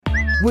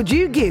Would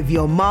you give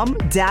your mum,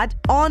 dad,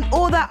 aunt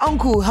or that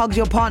uncle who hugs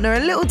your partner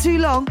a little too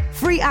long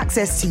free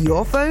access to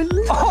your phone?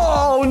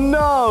 Oh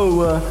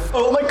no!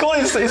 Oh my god,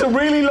 it's a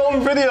really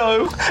long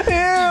video.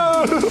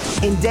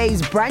 Ew! In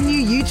Dave's brand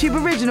new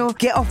YouTube original,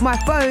 Get Off My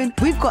Phone,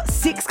 we've got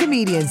 6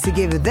 comedians to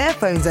give their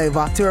phones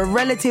over to a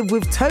relative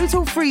with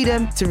total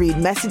freedom to read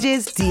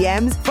messages,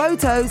 DMs,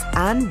 photos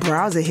and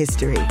browser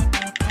history.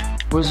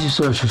 Where's your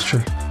search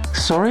history?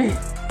 Sorry?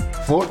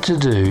 What to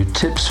do,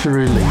 tips for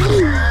relief.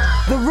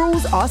 The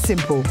rules are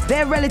simple.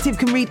 Their relative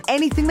can read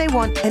anything they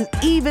want and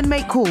even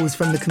make calls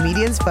from the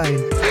comedian's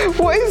phone.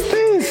 What is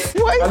this?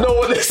 I know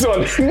what this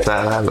one is.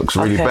 That looks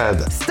really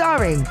bad.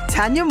 Starring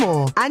Tanya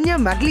Moore, Anya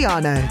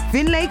Magliano,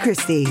 Finlay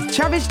Christie,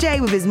 Travis J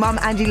with his mum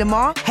Angie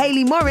Lamar,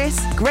 Hayley Morris,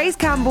 Grace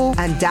Campbell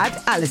and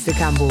dad Alistair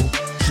Campbell.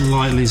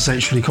 Slightly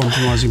sexually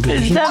compromising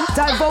people.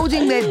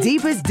 Divulging their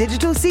deepest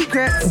digital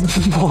secrets.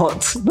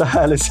 What the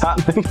hell is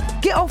happening?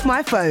 Get Off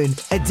My Phone,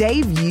 a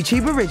Dave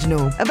YouTube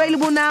original.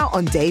 Available now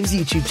on Dave's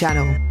YouTube channel.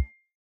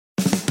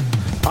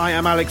 I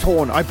am Alex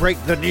Horne, I break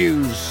the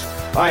news.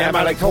 I am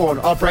Alex Horne,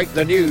 I'll break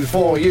the news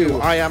for you.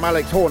 I am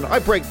Alex Horne, I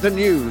break the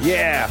news.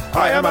 Yeah.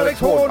 I am Alex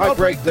Horne, I'll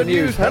break the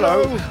news.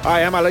 Hello.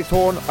 I am Alex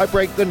Horne, I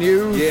break the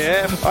news.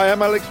 Yeah. I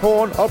am Alex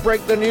Horne, I'll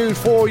break the news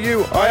for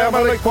you. I am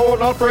Alex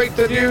Horne, I'll break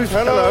the news.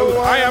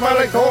 Hello. I am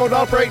Alex Horne,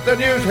 I'll break the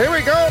news. Here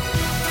we go.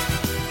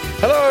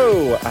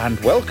 Hello, and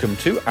welcome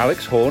to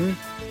Alex Horne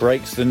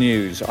Breaks the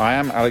News. I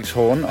am Alex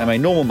Horne. I'm a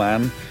normal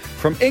man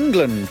from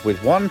England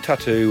with 1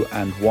 tattoo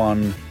and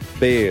 1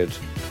 beard.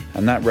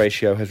 And that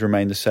ratio has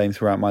remained the same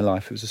throughout my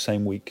life. It was the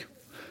same week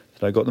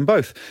that I got them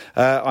both.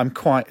 I'm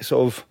quite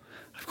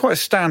a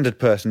standard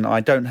person. I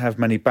don't have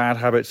many bad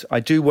habits.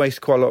 I do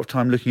waste quite a lot of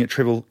time looking at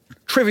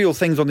trivial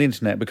things on the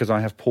internet because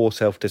I have poor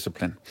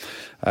self-discipline.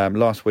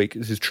 Last week,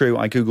 this is true,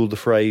 I Googled the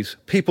phrase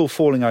people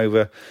falling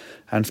over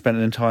and spent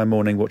an entire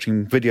morning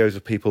watching videos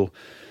of people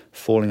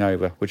falling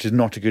over, which is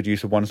not a good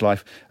use of one's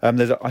life.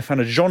 I found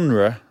a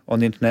genre on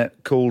the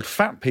internet called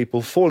fat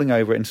people falling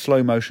over in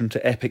slow motion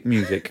to epic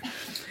music,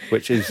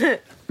 which is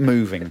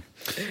moving.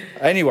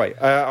 Anyway,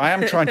 I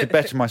am trying to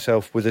better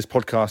myself with this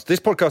podcast. This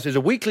podcast is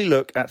a weekly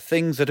look at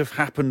things that have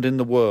happened in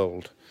the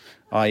world,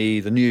 i.e.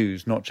 the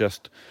news, not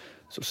just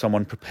sort of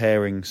someone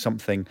preparing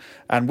something.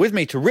 And with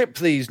me to rip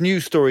these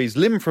news stories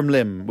limb from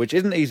limb, which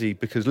isn't easy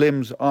because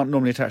limbs aren't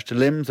normally attached to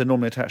limbs, they're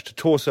normally attached to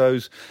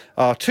torsos,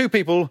 are 2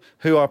 people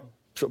who are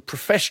sort of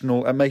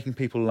professional at making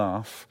people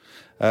laugh.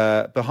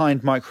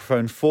 Behind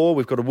microphone 4,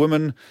 we've got a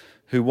woman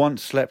who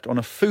once slept on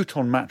a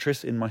futon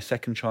mattress in my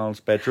second child's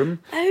bedroom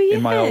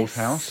in my old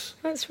house.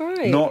 That's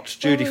right. Not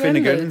Judy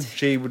Finnegan.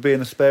 She would be in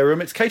the spare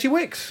room. It's Katie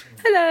Wicks.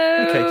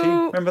 Hello. Hey, Katie.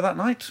 Remember that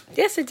night?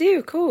 Yes, I do,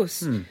 of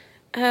course.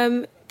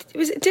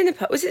 Was it dinner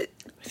party? Was it?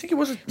 I think it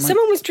was.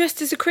 Someone was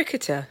dressed as a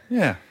cricketer.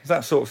 Yeah,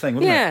 that sort of thing,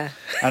 wasn't it?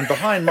 And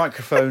behind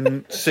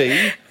microphone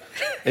C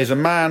is a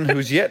man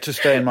who's yet to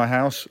stay in my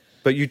house.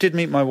 But you did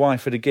meet my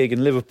wife at a gig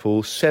in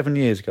Liverpool 7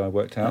 years ago, I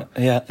worked out.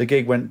 Yeah. The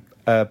gig went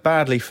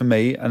badly for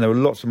me, and there were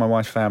lots of my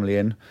wife's family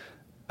in,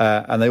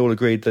 and they all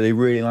agreed that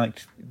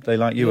they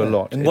like you a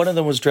lot. And one of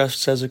them was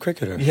dressed as a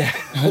cricketer. Yeah,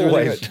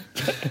 always.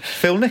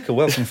 Phil Nichol,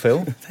 welcome,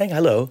 Phil.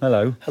 Hello.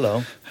 Hello.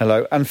 Hello.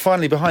 Hello. And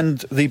finally,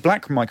 behind the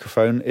black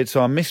microphone, it's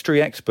our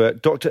mystery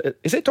expert,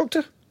 Is it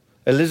Dr.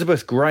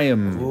 Elizabeth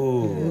Graham?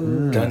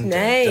 Ooh.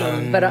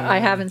 Name. But I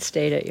haven't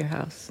stayed at your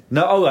house.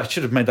 No, I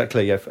should have made that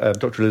clear. Yeah,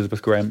 Dr.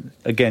 Elizabeth Graham,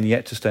 again,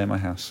 yet to stay in my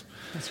house.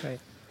 That's right.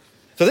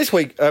 So this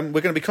week, we're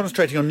going to be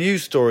concentrating on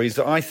news stories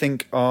that I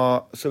think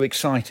are so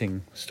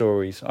exciting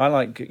stories. I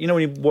like, when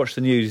you watch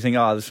the news, you think,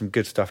 there's some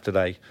good stuff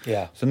today.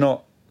 Yeah.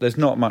 So there's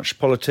not much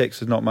politics,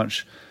 there's not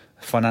much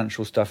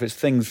financial stuff. It's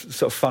things,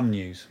 sort of fun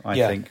news, I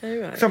think. Oh,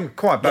 right. Some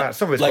quite bad,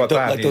 some of it's quite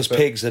bad like news, those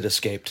pigs that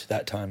escaped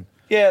that time.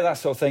 Yeah, that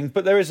sort of thing.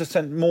 But there is a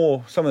sense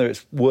more, some of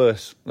it's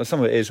worse. Some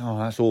of it is,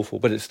 that's awful,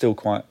 but it's still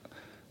quite,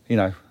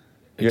 your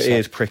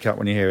ears prick up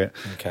when you hear it.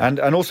 Okay. And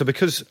also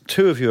because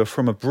 2 of you are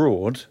from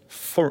abroad,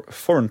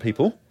 foreign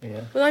people.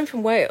 Yeah. Well, I'm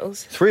from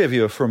Wales. 3 of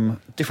you are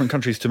from different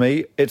countries to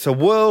me. It's a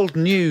World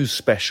News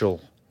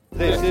special.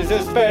 This is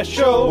a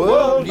special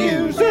World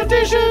News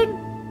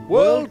edition.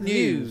 World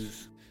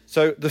News.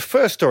 So the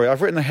first story,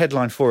 I've written the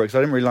headline for it because I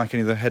didn't really like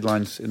any of the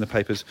headlines in the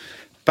papers.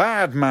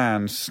 Bad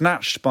man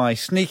snatched by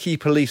sneaky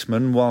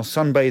policeman while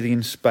sunbathing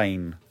in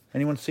Spain.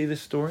 Anyone see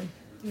this story?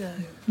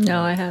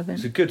 No, I haven't.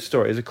 It's a good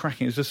story.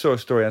 It's a sort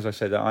of story, as I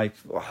said, a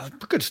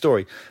good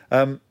story.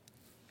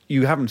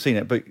 You haven't seen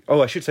it, but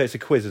I should say it's a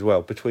quiz as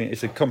well.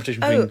 It's a competition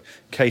between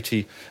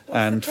Katie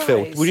and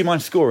Phil. Would you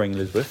mind scoring,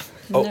 Elizabeth?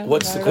 No,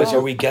 what's the quiz?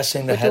 Are we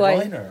guessing the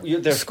headline?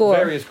 There's Score.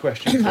 various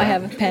questions. I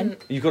have a pen.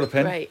 You've got a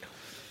pen? Right.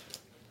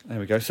 There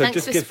we go. So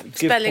Thanks just for give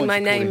spelling points my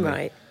name accordingly.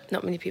 right.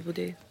 Not many people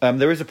do.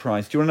 There is a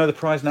prize. Do you want to know the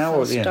prize now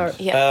or at the end?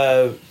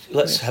 Yeah.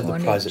 Let's have the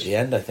prize at the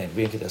end, I think.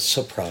 We get a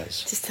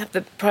surprise. Just have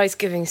the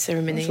prize-giving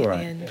ceremony That's all at right.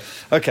 the end.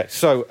 Okay,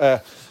 so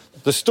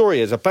the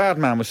story is a bad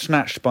man was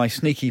snatched by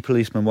sneaky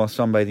policemen while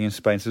sunbathing in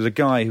Spain. So there's a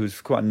guy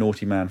who's quite a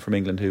naughty man from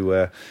England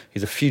who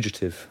he's a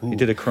fugitive. Ooh. He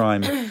did a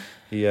crime.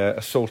 He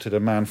assaulted a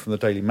man from the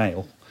Daily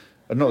Mail.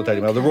 Not the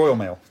Daily Mail, the Royal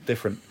Mail.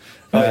 Different.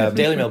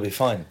 Daily Mail will be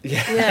fine.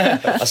 Yeah.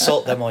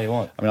 Assault them all you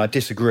want. I mean, I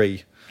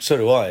disagree, So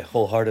do I,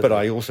 wholeheartedly. but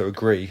I also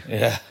agree.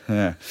 Yeah.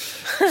 Yeah.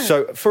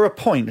 So, for a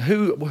point,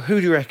 who do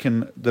you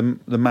reckon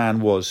the man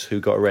was who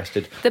got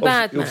arrested? The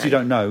bad Obviously, you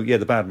man. don't know. Yeah,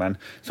 the bad man.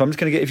 So I'm just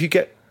going to get, if you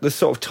get the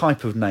sort of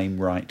type of name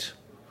right.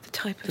 The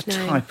type of The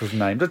name. type of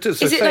name. So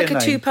Is it say like a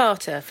name.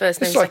 two-parter?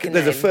 First name, It's like second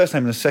there's name? a first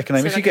name and a second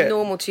name. So if like you get a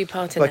normal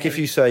two-parter like name. if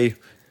you say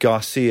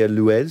Garcia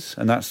Luez,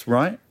 and that's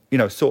right,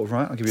 sort of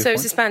right. I'll give you So a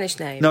it's point. a Spanish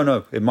name?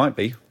 No, it might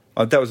be.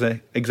 That was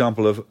an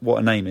example of what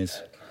a name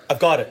is. I've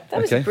got it.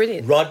 That was Okay.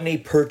 brilliant. Rodney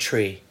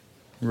Pertree.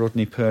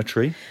 Rodney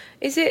Pertree.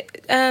 Is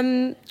it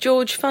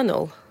George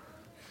Funnell?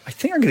 I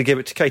think I'm going to give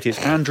it to Katie. It's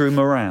Andrew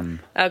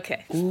Moran.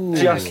 Okay.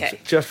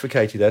 Just for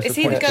Katie. There's Is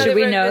the he the point. guy Should that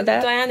we wrote know the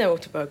that? Diana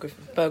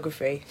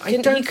autobiography? I He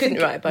don't couldn't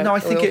think- write a No, I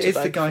think an it is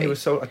the guy who autobiography.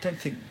 was sold.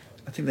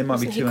 I think there might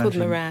Wasn't be he two called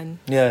Andrew. Moran?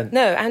 Yeah.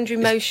 No, Andrew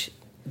Moshe.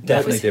 that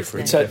Definitely was his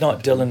different. name. It's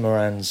not Dylan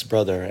Moran's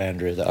brother,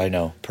 Andrew, that I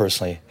know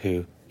personally,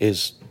 who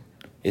is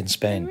in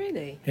Spain. Oh,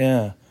 really?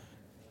 Yeah.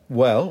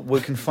 Well,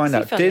 we can find Is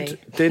he out. funny?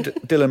 Did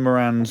Dylan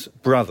Moran's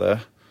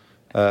brother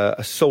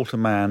assault a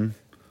man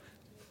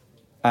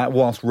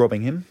whilst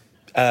robbing him?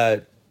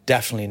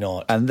 Definitely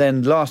not. And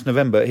then last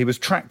November, he was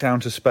tracked down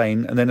to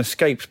Spain and then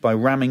escaped by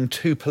ramming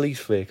 2 police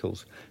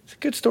vehicles. It's a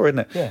good story, isn't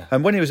it? Yeah.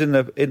 And when he was in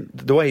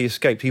the way he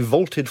escaped, he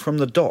vaulted from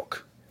the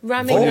dock.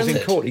 Ramming When he was them,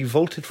 in court, he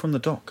vaulted from the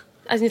dock.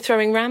 as in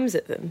throwing rams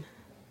at them,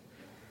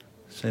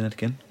 Say that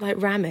again.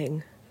 like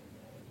ramming.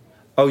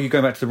 Oh, you're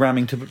going back to the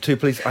ramming to 2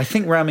 police. I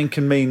think ramming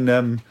can mean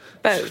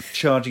Both.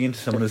 charging into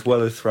someone as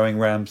well as throwing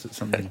rams at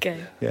something. Okay.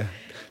 Yeah.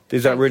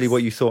 Is that really Thanks.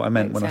 what you thought I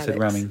meant when I Thanks, said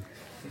Alex. ramming?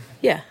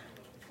 Yeah.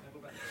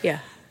 Yeah.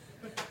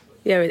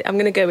 Yeah, I'm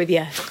going to go with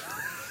yeah.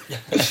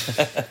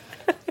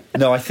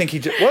 No, I think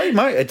well, he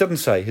might. It doesn't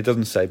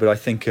say, but I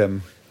think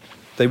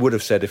they would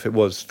have said if it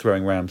was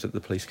throwing rams at the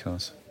police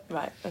cars.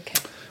 Right, okay.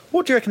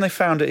 What do you reckon they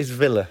found at his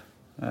villa,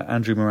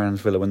 Andrew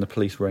Moran's villa, when the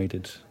police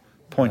raided?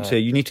 Point here,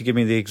 you need to give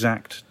me the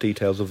exact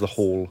details of the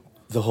haul.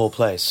 The whole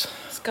place.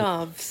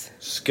 Scarves.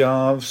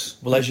 Scarves.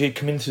 Well, as you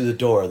come in through the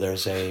door,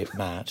 there's a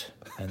mat,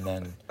 and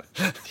then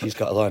he's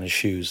got a line of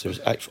shoes. There's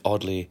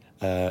oddly,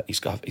 he's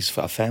got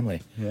a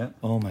family. Yeah.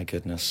 Oh my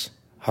goodness,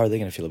 how are they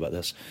going to feel about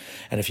this?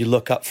 And if you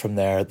look up from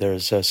there,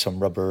 there's some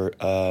rubber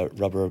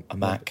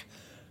mac.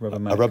 Rubber A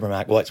mac. rubber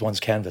mac. Well, it's one's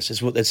canvas.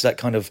 It's that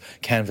kind of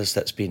canvas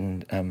that's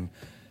been.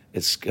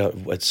 It's got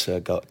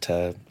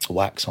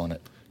wax on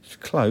it. It's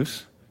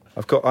close.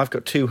 I've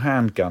got 2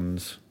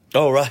 handguns.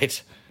 Oh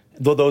right,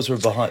 though those were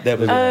behind. They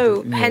were,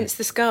 Oh, hence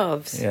the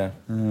scarves. yeah.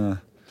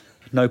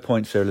 No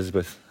points there,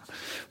 Elizabeth.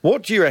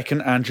 What do you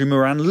reckon Andrew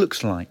Moran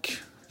looks like?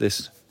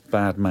 This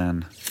bad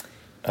man.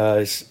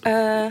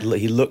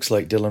 He looks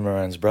like Dylan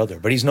Moran's brother,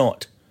 but he's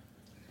not.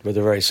 But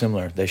they're very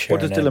similar. They share.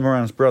 What does a name. Dylan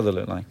Moran's brother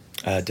look like?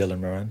 Dylan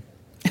Moran.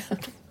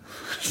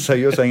 So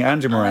you're saying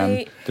Andrew Moran,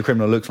 I- the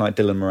criminal, looks like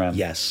Dylan Moran?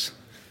 Yes.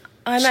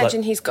 I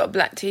imagine he's got a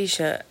black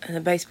T-shirt and a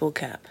baseball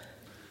cap.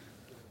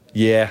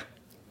 Yeah.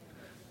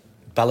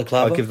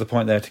 Balaclava. I'll give the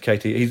point there to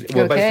Katie.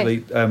 Well, Okay.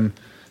 basically,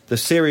 the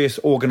Serious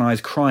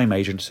Organised Crime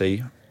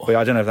Agency, but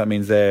I don't know if that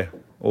means they're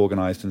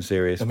organised and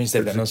serious. That means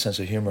they've got no sense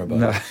of humour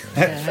about it.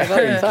 Yeah, I've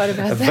already thought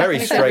about A that. very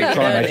straight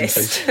crime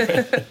Honest.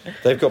 agency.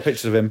 They've got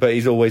pictures of him, but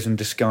he's always in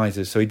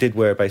disguises. So he did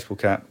wear a baseball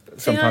cap.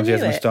 Sometimes he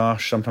has a knew it.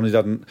 moustache, sometimes he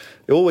doesn't.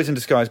 Always in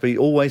disguise, but he's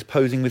always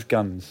posing with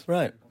guns.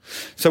 Right.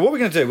 So what we're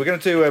going to do, we're going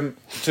to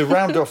to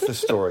round off the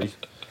story,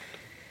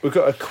 we've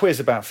got a quiz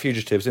about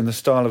fugitives in the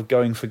style of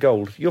Going for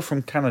Gold. You're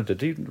from Canada.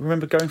 Do you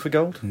remember Going for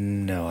Gold?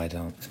 No, I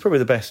don't. It's probably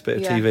the best bit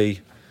of Yeah. TV.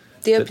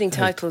 The opening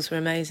titles were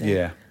amazing.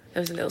 Yeah.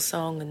 There was a little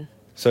song and...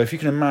 So if you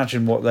can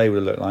imagine what they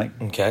would look like,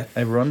 Okay.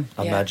 everyone,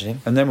 I'm Yeah.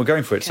 imagining. and then we're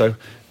going for it. So,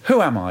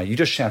 who am I? You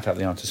just shout out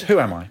the answers. Who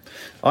am I?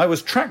 I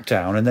was tracked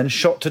down and then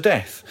shot to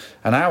death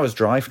an hour's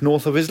drive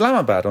north of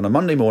Islamabad on a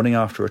Monday morning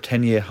after a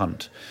 10-year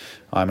hunt.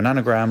 I'm an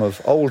anagram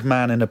of old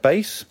man in a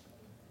base.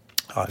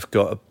 I've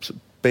got a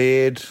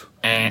beard.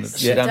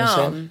 Saddam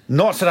Hussein.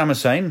 Not Saddam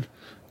Hussein.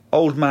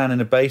 Old man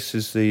in a base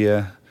is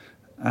the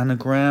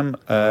anagram.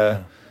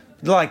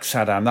 Like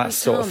Saddam, that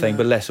sort of thing, Osama.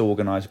 but less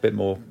organised, a bit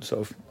more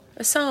sort of...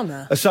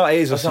 Osama. It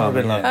is Osama Osama,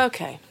 bin Laden. yeah.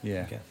 Okay.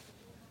 Yeah. Okay.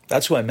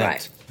 That's what I meant.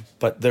 Right.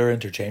 But they're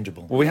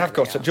interchangeable. Well, we have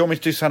got... Do you want me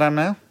to do Saddam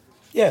now?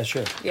 Yeah,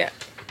 sure. Yeah.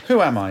 Who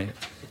am I?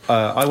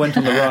 I went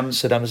on the run.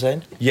 Saddam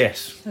Hussein.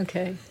 Yes.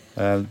 Okay.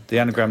 The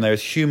anagram there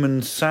is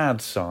human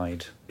sad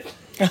side.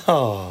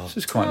 Oh, This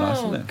is quite nice,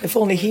 isn't it? if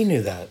only he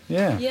knew that.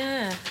 Yeah.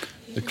 Yeah.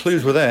 The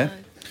clues were there.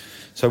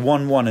 So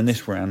 1-1 in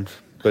this round,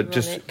 but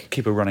just Ironic.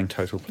 keep a running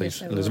total, please,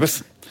 Yes, I will.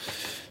 Elizabeth.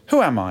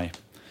 Who am I?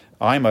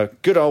 I'm a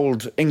good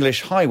old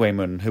English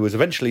highwayman who was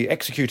eventually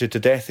executed to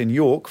death in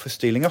York for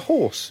stealing a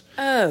horse.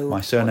 Oh.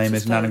 My surname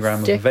is an anagram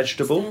of Dick.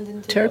 vegetable.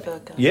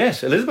 Turp.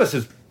 Yes, Elizabeth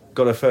has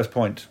got her first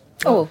point.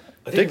 Oh,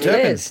 Dick it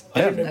Turpin. is.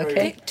 Yeah. Okay.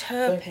 Dick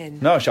Turpin.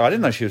 No, I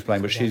didn't know she was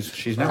playing, but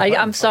she's now.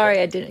 I'm sorry,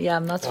 I didn't. Yeah,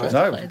 I'm not supposed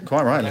to No, play.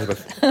 quite right,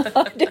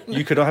 Elizabeth.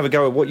 You could have a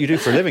go at what you do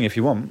for a living if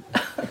you want.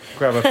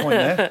 Grab a point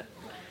there.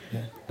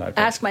 No,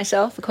 Ask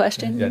myself a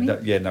question. yeah, you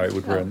mean? no, it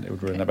would ruin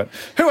that. But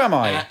who am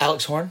I?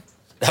 Alex Horn.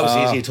 That was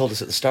easy. You told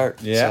us at the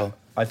start. Yeah, So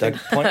I think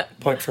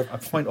point for a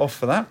point off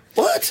for that.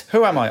 what?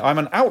 Who am I? I'm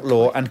an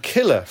outlaw and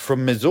killer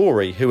from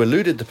Missouri who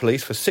eluded the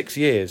police for 6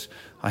 years.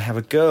 I have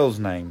a girl's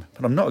name,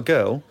 but I'm not a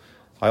girl.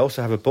 I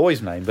also have a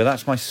boy's name, but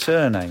that's my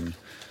surname.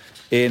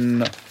 In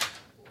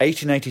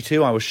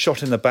 1882, I was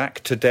shot in the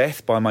back to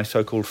death by my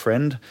so-called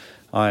friend.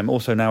 I am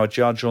also now a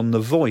judge on The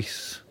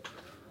Voice.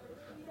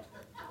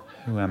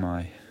 Who am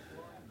I?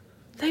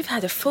 They've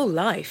had a full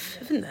life,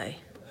 haven't they?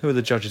 Who are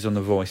the judges on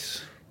The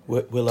Voice?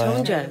 Will I?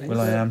 Tom Jones.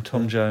 Will.i.am,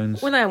 Tom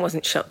Jones. Will.i.am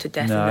wasn't shot to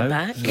death in the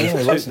back.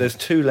 There's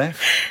two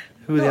left.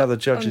 Who are the other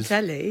judges?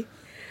 On telly.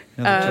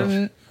 The other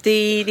judge?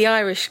 The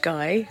Irish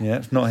guy. Yeah,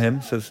 it's not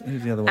him. So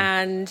who's the other one?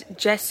 And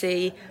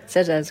Jesse.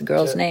 Says as a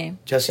girl's name.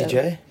 Jesse So-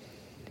 J.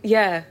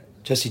 Yeah.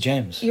 Jesse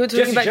James. You were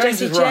talking about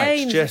Jesse is right.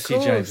 James. Jesse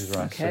of James is course.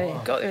 right. Okay.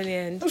 So- Got there in the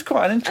end. That was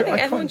quite an I think interesting.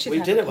 everyone should We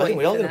have did a it. I think point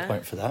we all for get a that.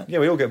 point for that. Yeah,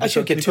 we all get. I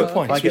should get 2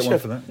 points. I We get one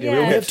should. for that. Yeah. we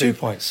all We get have 2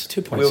 points.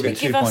 2 points. We all get each.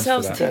 2 Give points for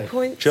ourselves that. 2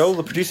 points. Joel,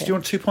 the producer, do you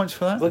want 2 points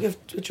for that? We'll give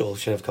Joel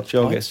should have a couple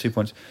Joel points. gets 2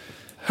 points.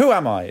 Who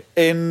am I?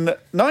 In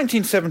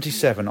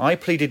 1977, I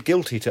pleaded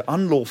guilty to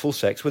unlawful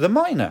sex with a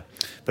minor,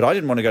 but I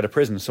didn't want to go to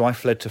prison, so I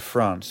fled to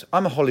France.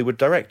 I'm a Hollywood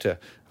director.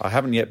 I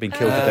haven't yet been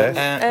killed to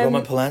death.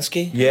 Roman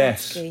Polanski?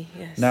 Yes. Polanski,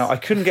 yes. Now, I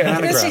couldn't get an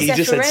anagram. He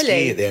just said Zeffirelli.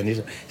 ski at the end. He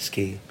said,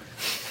 ski.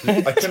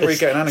 I couldn't really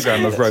get an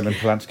anagram of Roman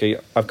Polanski.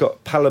 I've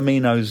got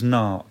Palomino's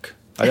Narc.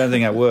 I don't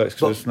think that works.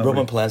 'Cause it's not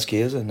Roman really- Polanski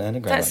is an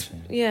anagram, That's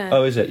actually. yeah.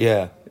 Oh, is it?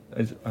 Yeah,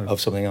 Oh, of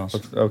something else.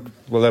 oh,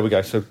 well, there we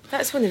go. So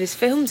That's one of his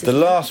films. the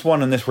isn't it? last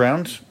one in this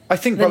round. I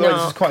think, The by the way,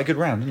 this is Narc. quite a good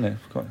round, isn't it?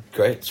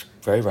 Great. It's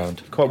very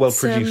round. Quite well It's,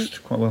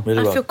 produced. Quite well. Really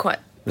I well. feel quite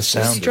The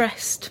sound.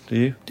 stressed Do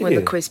you? when the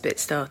you? quiz bit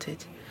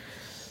started.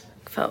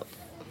 Felt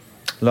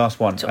Last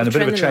one. Sort And a of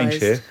bit of a change adrenalised.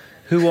 here.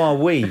 Who are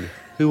we?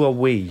 Who are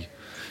we?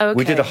 okay.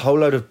 We did a whole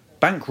load of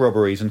bank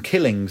robberies and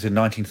killings in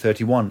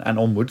 1931 and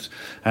onwards,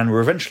 and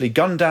were eventually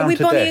gunned down Are we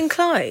to Bonnie death. and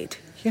Clyde?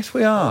 Yes,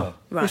 we are.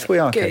 Right. Yes, we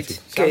are, Good. Katie.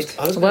 Good.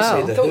 I was Wow.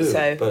 going to say Thought the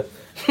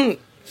Who, so. but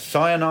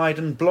Cyanide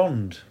and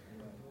blonde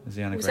is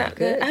the anagram. Was that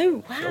good?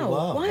 Oh wow! Oh,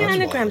 wow. Why are That's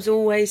anagrams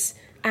always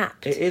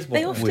apt? It is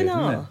They weird, often isn't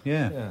are. it?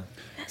 Yeah. yeah.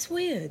 That's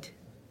weird.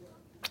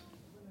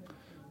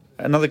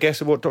 Another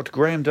guess of what Dr.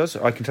 Graham does?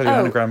 I can tell you an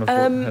Oh, anagram of what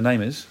her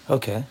name is.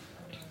 Okay.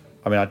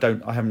 I mean,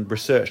 I haven't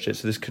researched it,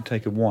 so this could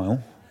take a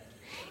while.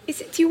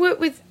 Is it? Do you work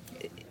with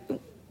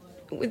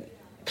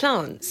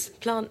plants?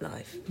 Plant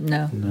life?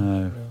 No.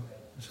 No.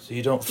 So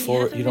you don't you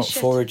have a machete?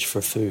 forage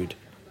for food.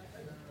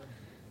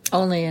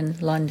 Only in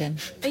London.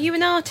 Are you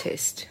an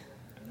artist?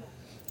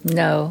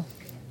 No.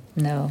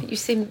 No. You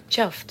seem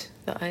chuffed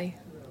that I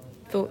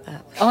thought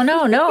that. Oh,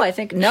 no. I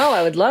think, no,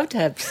 I would love to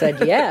have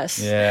said yes.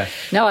 Yeah.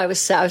 No, I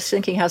was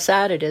thinking how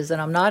sad it is that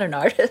I'm not an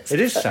artist. It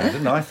is sad,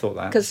 isn't it? I thought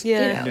that. Because,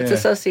 Yeah. it's Yeah.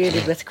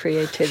 associated with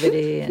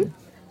creativity and,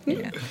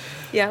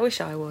 Yeah, I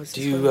wish I was.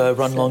 Do as you well.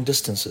 run long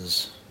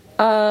distances?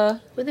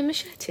 With a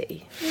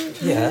machete?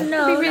 Yeah.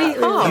 no, It'd be really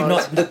not hard. You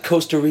not the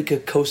Costa Rica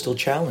Coastal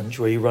Challenge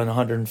where you run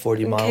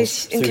 140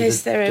 miles in through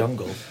case the there are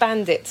jungle.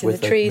 bandits in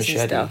with the a trees and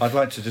machete. stuff. I'd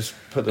like to just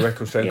put the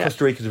record straight. Yeah.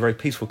 Costa Rica is a very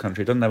peaceful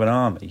country. It doesn't have an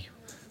army.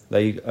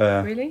 They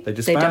Really? they They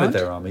disbanded don't?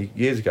 their army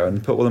years ago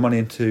and put all the money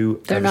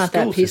into. They're the not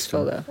that school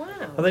peaceful, system. though.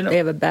 Wow. Are they not? They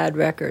have a bad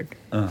record.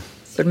 Oh.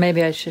 But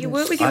maybe I You shouldn't.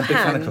 work with your I'm a big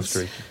fan of hands? Costa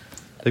Rica.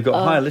 They've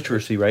got a higher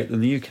literacy rate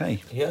than the UK.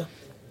 Yeah.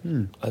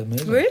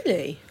 Amazing.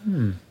 Really?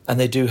 And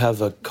they do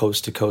have a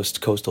coast-to-coast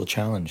coastal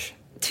challenge.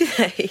 Do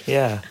they?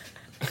 Yeah.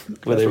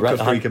 Where That's what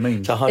Costa Rica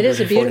means. It is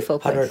a beautiful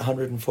place.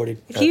 140.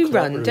 You run,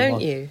 kilometres don't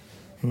long. you?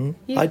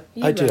 You- I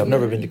you do. run, I've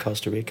never yeah. been to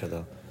Costa Rica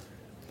though.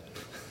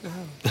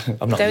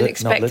 I'm not. Don't not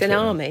expect an literally.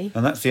 army.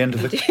 And that's the end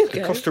of the, Do you the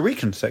go? Costa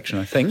Rican section,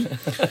 I think.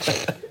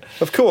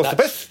 Of course, the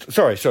best.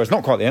 Sorry, it's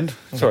not quite the end.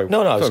 Sorry.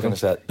 No, I was Sorry, going to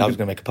say. I was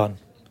going to make a pun,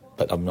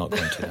 but I'm not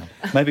going to now.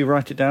 Maybe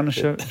write it down and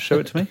show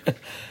it to me.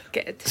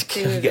 Get a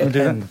tattoo of Get it. a Do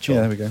that? pen, Joel.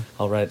 Yeah, there we go.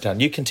 I'll write it down.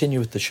 You continue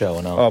with the show,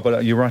 and I'll. Oh,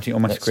 but you're writing it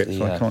on my That's script, the,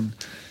 so I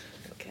can't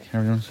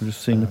carry on. So I'm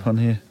just seeing the pun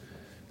here.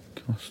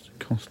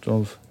 Cost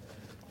of.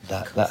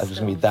 that I was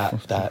going to be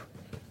that.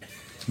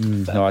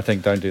 No, I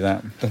think don't do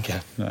that. Okay,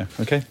 No.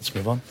 Okay. let's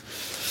move on.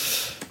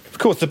 Of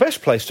course, the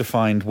best place to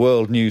find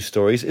world news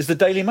stories is the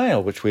Daily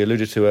Mail, which we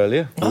alluded to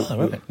earlier. Oh,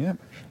 right. Yeah.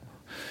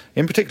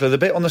 In particular, the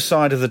bit on the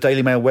side of the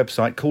Daily Mail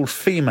website called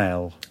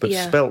Female, but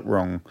Yeah. spelt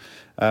wrong.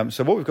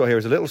 So what we've got here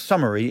is a little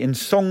summary in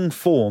song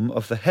form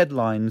of the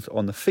headlines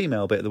on the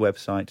female bit of the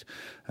website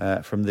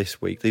from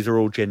this week. These are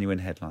all genuine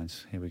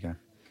headlines. Here we go.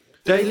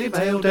 Daily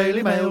Mail,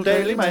 Daily Mail,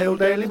 Daily Mail,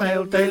 Daily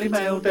Mail, Daily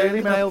Mail,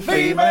 Daily Mail,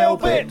 female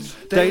bits.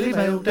 Daily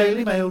Mail,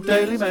 Daily Mail,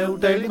 Daily Mail,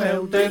 Daily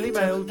Mail, Daily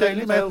Mail,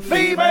 Daily Mail,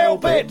 female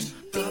bits.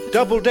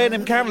 Double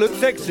denim can look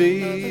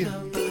sexy.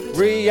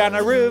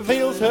 Rihanna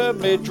reveals her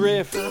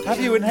midriff.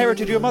 Have you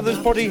inherited your mother's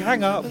body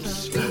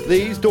hang-ups?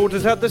 These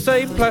daughters had the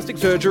same plastic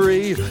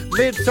surgery.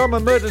 Midsummer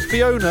murders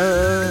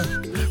Fiona.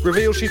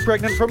 Reveals she's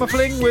pregnant from a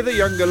fling with a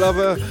younger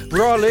lover.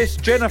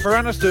 Braless Jennifer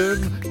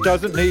Aniston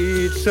doesn't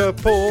need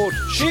support.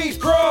 She's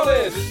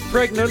braless.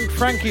 Pregnant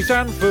Frankie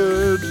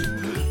Sanford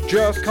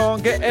just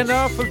can't get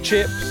enough of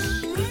chips.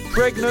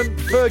 Pregnant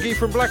Fergie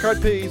from Black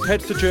Eyed Peas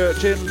heads to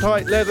church in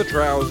tight leather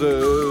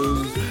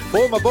trousers.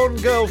 Former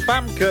Bond girl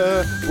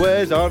Famke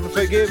wears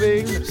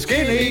unforgiving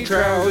skinny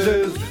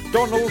trousers.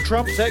 Donald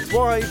Trump's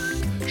ex-wife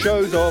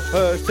shows off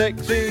her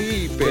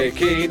sexy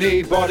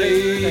bikini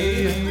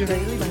body.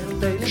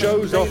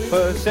 Shows off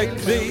her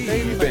sexy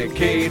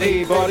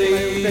bikini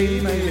body.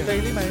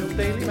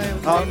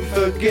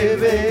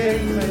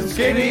 Unforgiving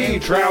skinny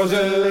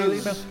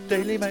trousers.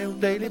 Daily Mail,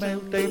 Daily Mail,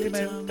 Daily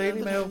Mail,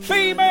 Daily Mail.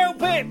 Female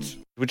pit!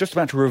 We're just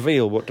about to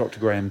reveal what Dr.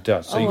 Graham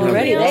does. So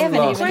Already? They haven't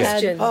even had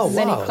Questions.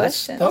 many wow,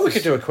 questions. Oh, we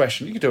could do a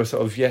question. You could do a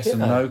sort of yes and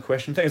no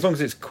question thing, as long as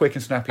it's quick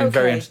and snappy and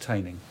very Okay.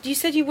 entertaining. You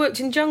said you worked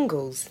in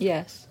jungles?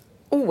 Yes.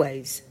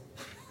 Always?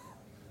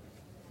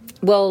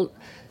 Well,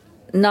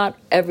 not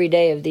every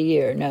day of the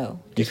year, no.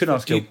 You could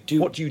ask, do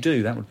you- what do you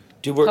do? That would.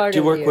 Do you work? Part Do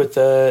you of work you. with?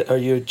 Are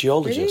you a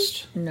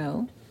geologist?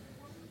 No.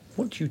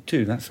 What do you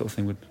do? That sort of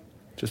thing would.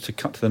 Just to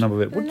cut to the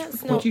number of it.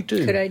 What do you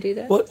do? Could I do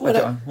that? What? I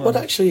don't- What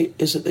actually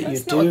is it that you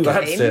That's not do? a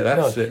That's game. it.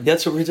 That's No, it.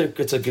 that's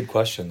it's a good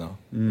question though.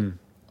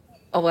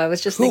 Oh, I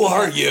was just Who thinking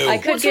are that. you? I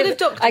could What sort give, of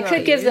doctor I are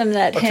could give you? them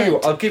that I'll tell you hint.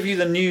 what. I'll give you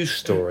the news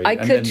story. I and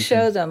could then you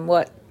show can- them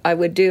what I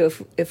would do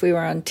if we were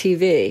on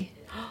TV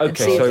and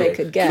Okay, see so if they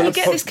could Can we guess.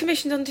 get this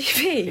commissioned on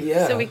TV?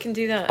 Yeah. So we can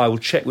do that? I will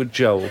check with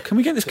Joel. Can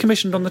we get this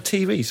commissioned on the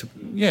TV? So,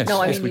 yes,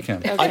 No, I yes, mean, we you- can.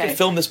 okay. I could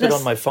film this bit This-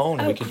 on my phone.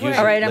 and we could use it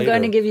All right, I'm later.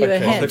 going to give you a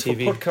Okay, hint. so for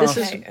TV. podcast,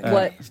 This is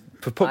what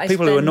for I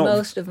people who are spend not,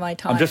 most of my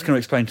time. I'm just going to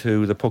explain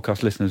to the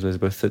podcast listeners,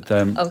 Elizabeth, that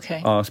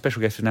Okay. our special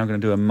guest is now going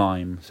to do a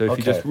mime. So if you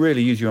Okay. just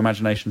really use your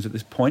imaginations at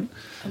this point,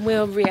 And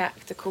we'll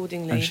react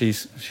accordingly. and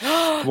she's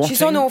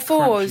She's on all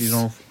fours.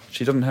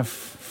 She doesn't have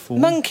full.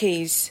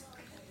 Monkeys.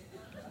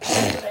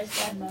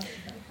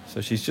 So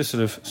she's just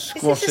sort of Is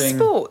squatting. this a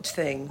sport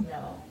thing?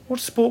 What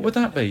sport would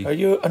that be? Are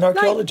you an Like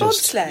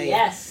archaeologist? bobsleigh?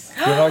 Yes.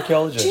 You're an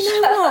archaeologist. Do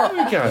you know what?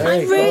 There you go. I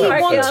really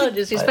wanted.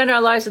 Archaeologists. We spend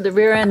our lives with the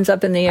rear ends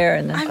up in the air.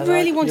 And I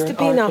really wanted to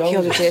be an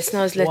archaeologist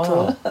when I was little.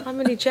 Wow. I'm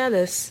really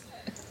jealous.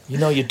 You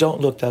know, you don't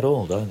look that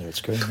old either.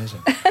 It's great,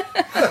 amazing.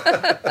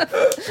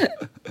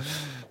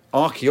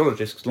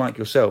 Archaeologists like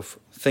yourself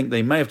think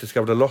they may have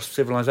discovered a lost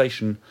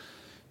civilization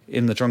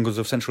in the jungles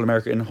of Central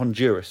America in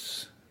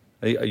Honduras.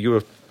 You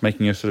were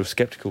making a sort of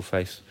sceptical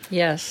face.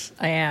 yes,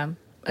 I am.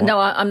 No,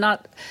 I'm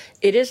not.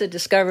 It is a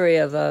discovery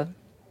of a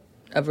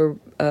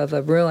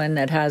ruin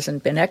that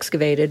hasn't been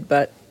excavated,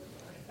 but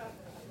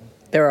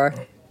there are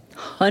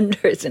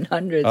hundreds and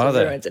hundreds Are of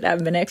there? ruins that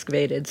haven't been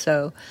excavated.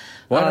 So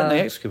Why don't they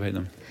excavate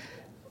them?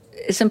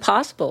 it's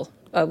impossible.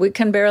 We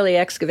can barely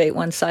excavate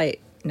one site.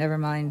 Never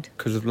mind.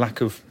 Because of lack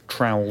of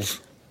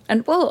trowels.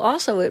 And well,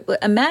 also,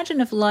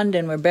 imagine if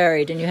London were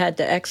buried and you had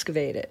to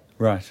excavate it.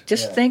 Right.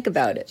 Just think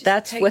about it.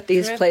 That's take what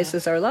these forever.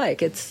 places are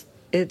like. It's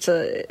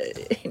a,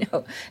 and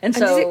And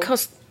so does it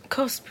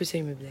cost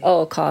presumably?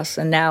 oh, costs.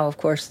 And now, of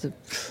course,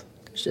 there's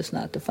just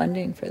not the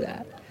funding for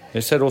that.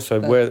 It said also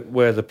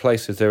where the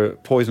places there are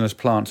poisonous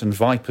plants and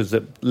vipers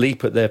that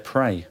leap at their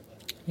prey.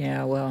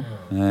 Yeah, well,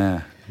 Yeah,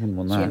 I wouldn't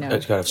want that. You know.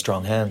 It's got to have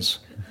strong hands.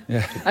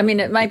 I mean,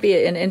 it might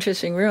be an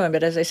interesting ruin,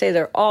 but as I say,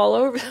 they're all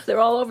over. They're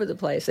all over the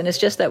place, and it's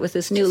just that with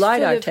this new Just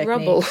lidar full of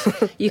technique,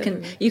 rubble.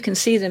 you can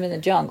see them in the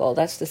jungle.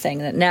 That's the thing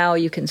that now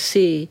you can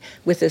see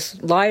with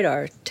this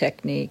lidar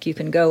technique. You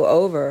can go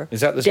over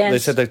Is that the, dense they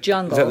said they,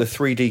 jungle. is that the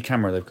 3D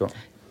camera they've got?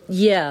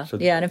 Yeah, So-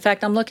 yeah, and in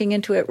fact, I'm looking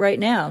into it right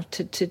now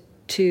to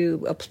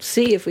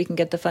see if we can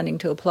get the funding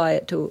to apply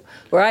it to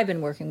where I've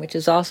been working, which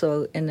is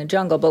also in the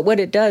jungle. But what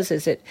it does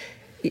is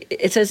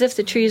it's as if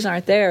the trees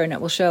aren't there, and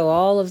it will show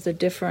all of the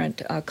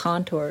different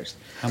contours.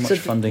 How much So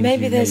funding Maybe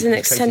do you there's need? an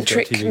In case you've got a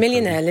eccentric TV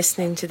millionaire program?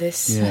 listening to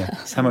this. Yeah.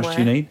 How much do you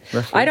somewhere. need,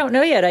 roughly? I don't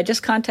know yet. I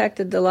just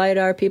contacted the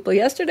LiDAR people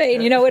yesterday,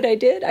 and you know what I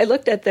did? I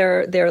looked at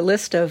their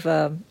list of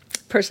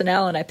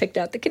personnel, and I picked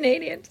out the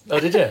Canadians. Oh,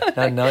 did you?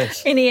 Oh,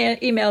 nice. And he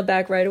emailed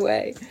back right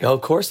away. Oh,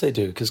 of course they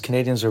do, because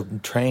Canadians are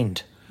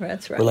trained.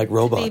 That's right. We're like Be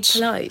robots.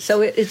 polite. So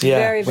it's Yeah,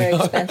 very, we very are.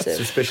 expensive.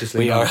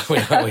 Suspiciously We are nice. Good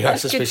to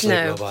suspiciously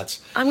know. robots.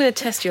 I'm going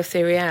to test your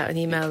theory out and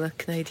email a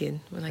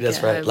Canadian when I That's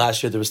get right. home.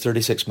 Last year there was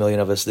 36 million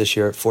of us. This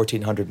year,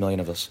 1,400 million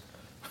of us.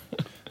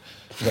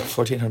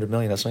 1,400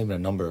 million, that's not even a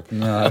number.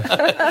 No.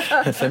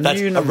 It's a That's,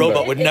 new a number.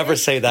 robot would never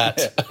say that.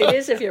 It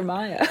is if you're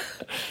Maya.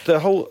 The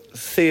whole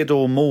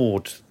Theodore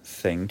Maud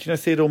thing. Do you know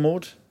Theodore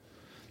Maud?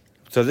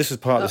 So this is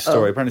part of the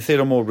story. Apparently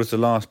Theodore Maud was the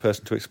last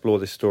person to explore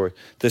this story.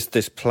 This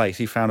place.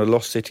 He found a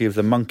lost city of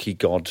the monkey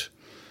god.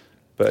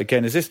 But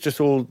again, is this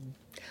just all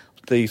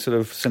the sort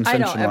of sensationalization? I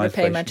don't ever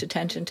pay much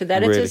attention to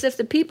that. Really? It's as if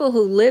the people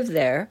who live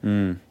there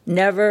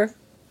never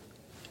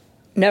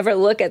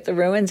look at the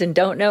ruins and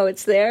don't know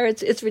it's there.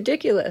 It's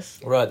ridiculous.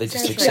 Right, they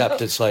just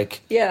accept it's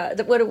like... Yeah,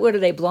 what are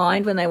they,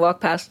 blind when they walk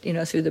past,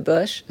 through the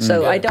bush?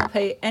 So I don't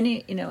pay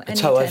any, any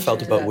That's how I attention felt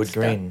to about that Wood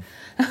stuff. Green.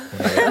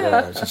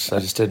 I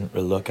just didn't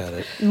really look at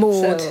it.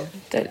 Maud. So,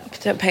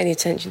 don't pay any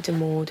attention to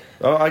Maud.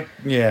 Oh,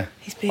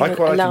 He's being I quite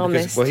like him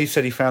alarmist. because, well, he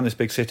said he found this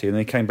big city and then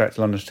he came back to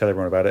London to tell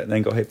everyone about it and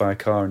then got hit by a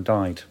car and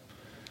died.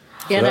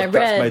 Yeah, and that- I that's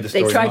read made the they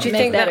story tried much to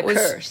better. make that a That was-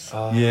 curse.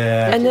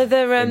 Yeah.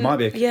 Another, it might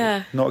be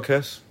yeah. not a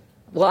curse.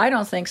 Well, I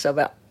don't think so,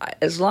 but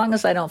as long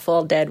as I don't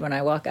fall dead when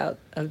I walk out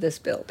of this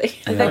building.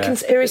 Are there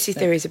conspiracy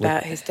theories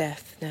about his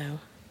death now?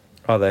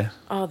 Are there?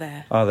 Are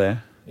there? Are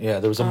there? Yeah,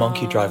 there was a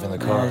monkey driving the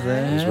car.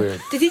 It was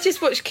weird. Did he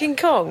just watch King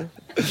Kong?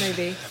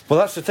 Maybe. Well,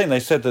 that's the thing. They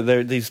said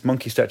that these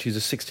monkey statues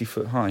are 60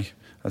 foot high,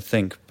 I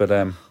think. But,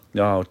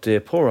 oh dear,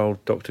 poor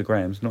old Dr.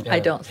 Graham's not... I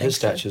don't think his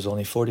statue is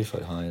only 40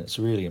 foot high, and it's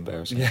really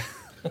embarrassing. Yeah.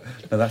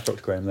 No, that's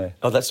Dr. Graham there.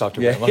 Oh, that's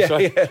Dr. Graham. I'm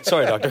sorry. Yeah.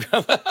 Sorry, Dr.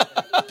 Graham.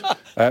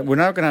 We're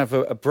now going to have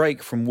a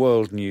break from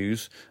world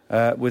news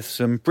with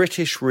some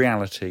British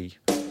reality.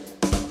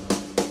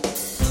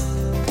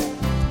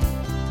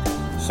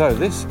 So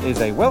this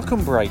is a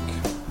welcome break.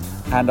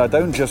 And I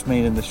don't just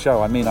mean in the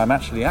show, I mean I'm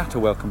actually at a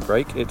welcome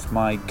break. It's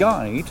my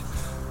guide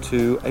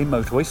to a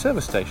motorway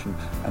service station.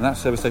 And that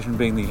service station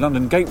being the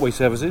London Gateway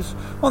services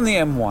on the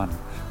M1.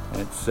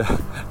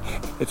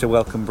 It's a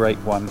welcome break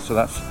one, so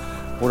that's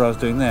what I was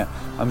doing there.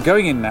 I'm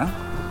going in now.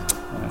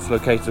 It's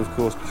located, of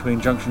course, between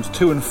junctions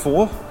 2 and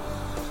 4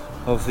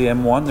 of the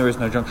M1. There is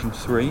no junction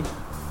 3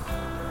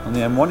 on the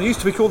M1. It used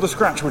to be called the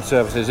Scratchwood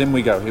services. In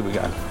we go, here we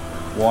go.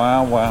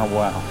 Wow, wow,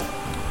 wow.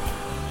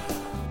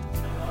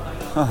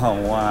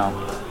 Oh, wow.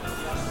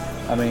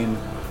 I mean,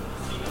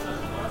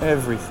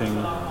 everything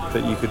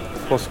that you could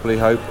possibly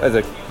hope. There's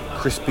a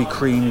Krispy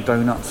Kreme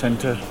donut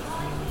centre,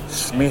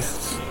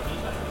 Smith's,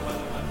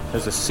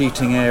 there's a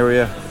seating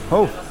area.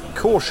 Oh,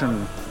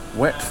 caution,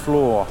 wet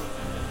floor.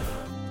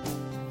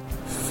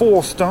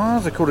 4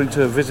 stars according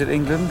to Visit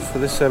England for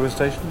this service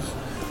station.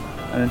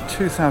 And in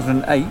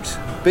 2008,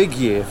 big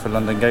year for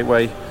London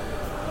Gateway,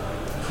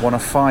 won a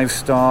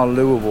 5-star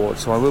Loo Award.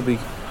 So I will be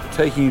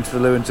taking you to the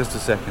loo in just a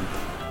second.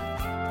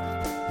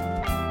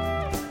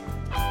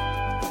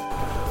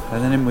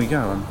 And then in we go.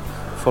 I'm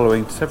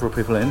following several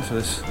people into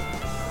this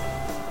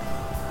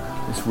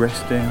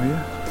rest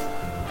area.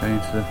 Going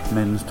into the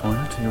men's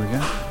toilet. Here we go.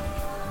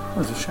 Oh,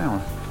 there's a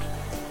shower.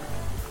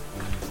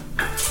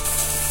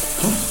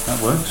 Oh,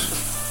 that works.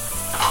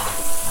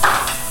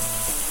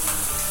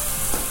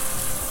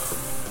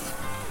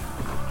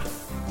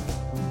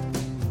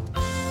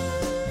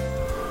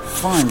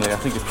 Finally, I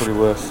think it's probably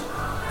worth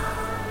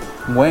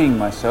weighing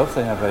myself.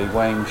 They have a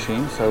weighing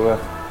machine, so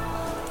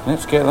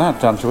let's get that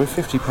done to it.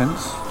 50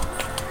 pence.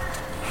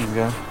 Here we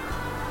go.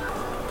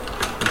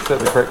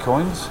 Insert the correct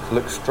coins.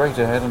 Look straight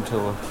ahead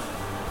until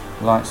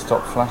the lights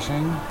stop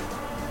flashing.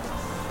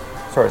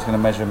 Sorry, it's going to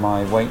measure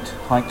my weight,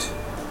 height,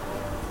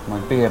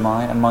 my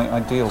BMI and my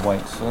ideal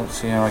weight. So let's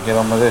see how I get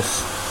on with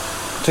this.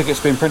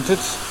 Ticket's been printed.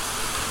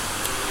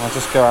 I'll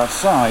just go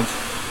outside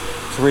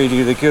to read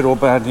you the good or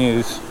bad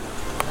news.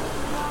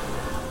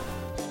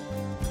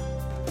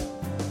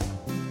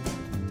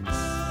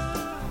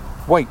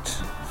 Weight,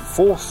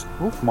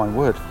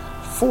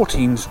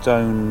 14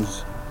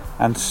 stones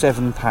and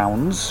 7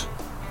 pounds.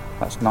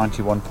 That's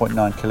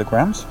 91.9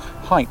 kilograms.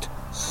 Height,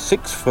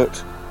 6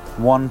 foot,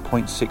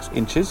 1.6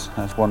 inches.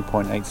 That's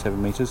 1.87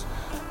 meters.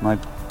 My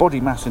body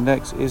mass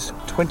index is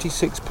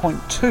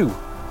 26.2.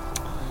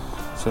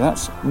 So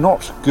that's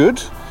not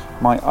good.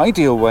 My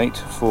ideal weight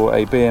for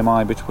a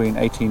BMI between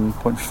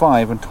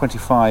 18.5 and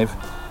 25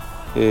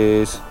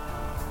 is...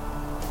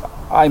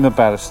 I'm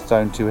about a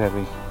stone too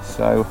heavy.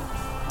 So...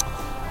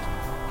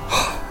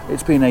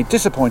 it's been a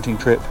disappointing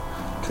trip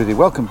to the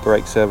Welcome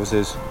Break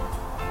services,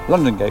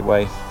 London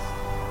Gateway,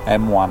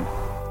 M1.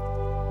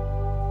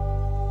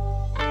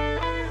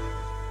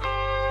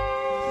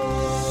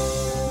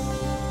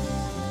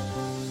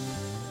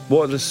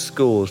 What are the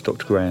scores,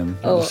 Dr. Graham?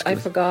 Oh, I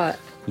forgot.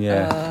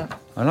 Yeah.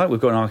 I like we've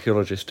got an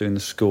archaeologist doing the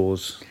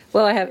scores.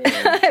 Well, I have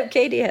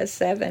Katie has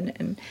 7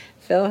 and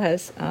Phil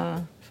has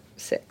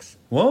 6.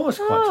 Well, that's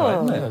quite tight,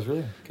 isn't it? Yeah, that was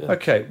really good.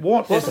 Okay,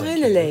 what is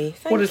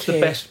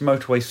the best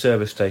motorway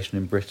service station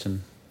in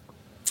Britain?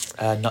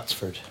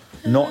 Knutsford.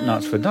 Not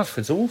Knutsford.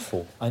 Knutsford's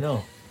awful. I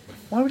know.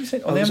 Why would you say?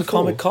 There's a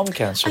common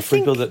cancer for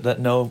people that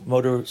know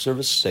motor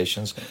service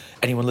stations.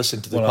 Anyone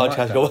listening to the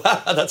podcast go,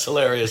 that's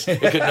hilarious. It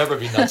could never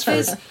be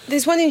Knutsford.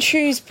 There's one in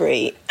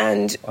Shrewsbury,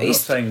 and I'm not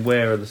saying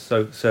where are the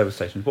service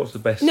stations. What's the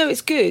best? No,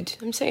 it's good.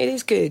 I'm saying it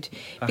is good.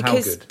 How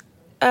good?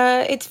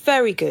 It's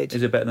very good.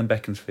 Is it better than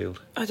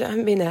Beaconsfield? I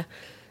haven't been there.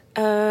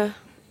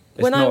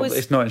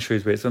 It's not in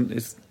Shrewsbury. It's on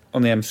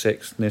the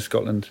M6 near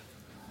Scotland.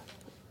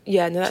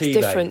 Yeah, no, that's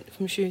different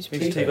from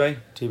Shrewsbury.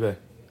 T-Bay.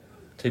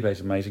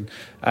 T-Bay's amazing.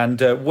 And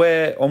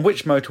on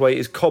which motorway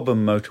is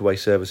Cobham Motorway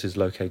Services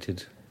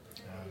located?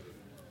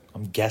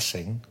 I'm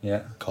guessing.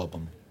 Yeah.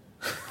 Cobham.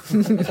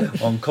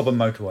 On Cobham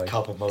Motorway.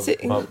 Cobham Motor.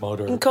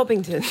 In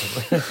Cobbington.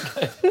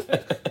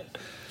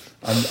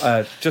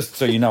 Just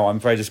so you know, I'm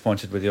very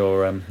disappointed with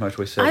your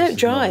motorway services. I don't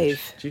drive.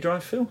 Knowledge. Do you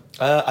drive, Phil?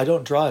 I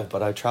don't drive,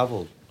 but I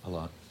travel a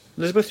lot.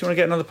 Elizabeth, do you want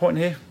to get another point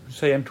here?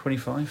 Say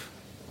M25.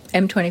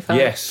 M25?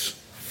 Yes.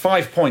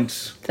 5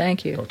 points.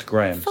 Thank you. Dr.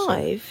 Graham.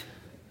 5? So,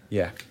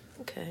 yeah.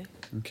 Okay.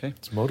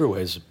 It's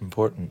motorways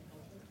important.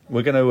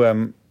 We're going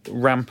to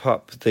ramp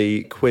up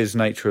the quiz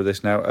nature of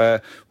this now.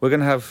 We're going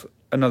to have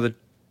another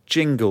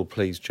jingle,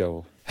 please,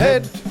 Joel.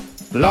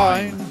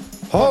 Headline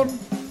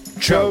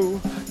honcho.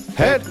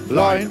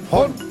 Headline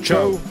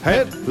honcho.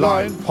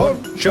 Headline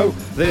honcho.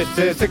 This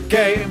is a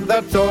game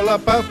that's all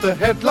about the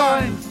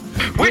headlines.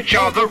 Which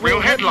are the real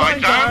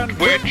headlines and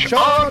which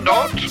are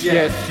not?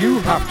 Yes, you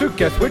have to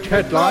guess which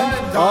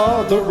headlines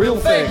are the real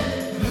thing.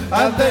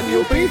 And then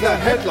you'll be the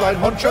headline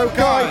honcho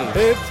guy.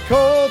 It's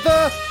called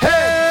the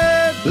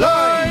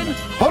Headline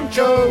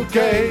Honcho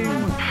Game.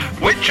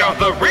 Which are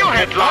the real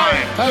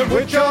headlines and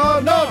which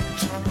are not?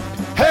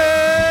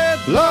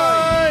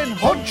 Headline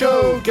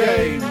Honcho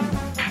Game.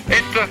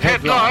 It's the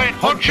Headline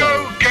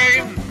Honcho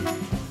Game.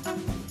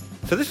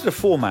 So this is a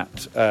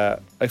format, a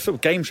sort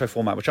of game show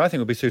format, which I think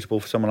would be suitable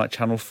for someone like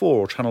Channel 4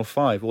 or Channel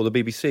 5 or the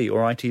BBC or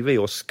ITV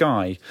or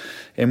Sky,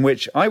 in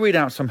which I read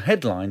out some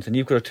headlines and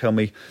you've got to tell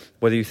me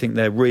whether you think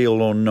they're real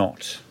or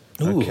not.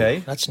 Ooh, okay?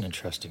 That's an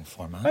interesting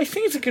format. I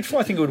think it's a good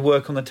format. I think it would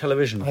work on the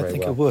television very well. I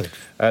think it would.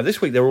 This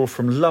week they're all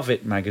from Love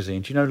It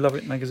magazine. Do you know Love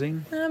It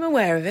magazine? I'm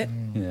aware of it.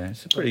 Yeah,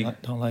 it's a pretty...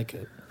 Don't like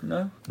it.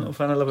 No? Not a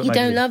fan of Love It You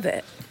magazine? don't love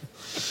it?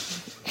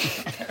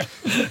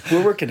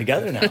 We're working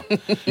together now.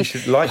 You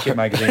should like it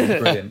magazine.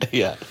 It's brilliant.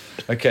 Yeah.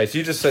 Okay, so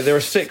you just say there are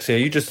 6 here.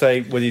 You just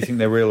say whether you think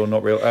they're real or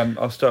not real.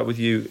 I'll start with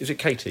you. Is it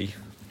Katie?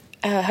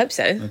 I hope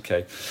so.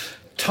 Okay.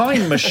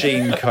 Time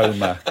machine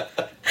coma.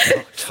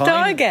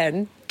 Start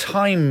again.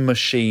 Time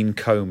machine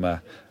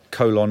coma. :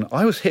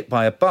 I was hit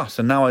by a bus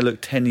and now I look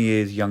 10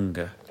 years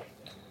younger.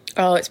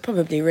 Oh, it's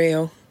probably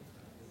real.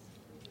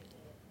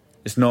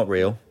 It's not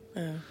real.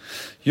 Oh.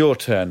 Your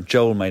turn.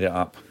 Joel made it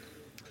up.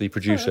 The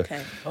producer. Oh,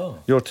 okay. Oh.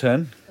 Your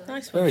turn.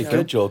 Nice one, Very Joel.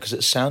 good, Joel, because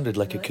it sounded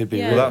like it could be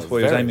Yeah. real. Well, that's what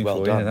he was Very aiming well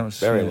for. Done. Yeah, that was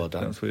very well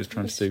done. That's what he was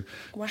trying to do.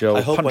 Wow. Joel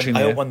I hope punching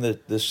when the air.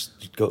 this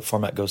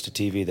format goes to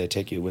TV, they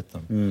take you with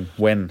them.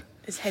 When?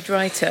 His head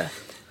writer.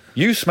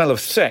 You smell of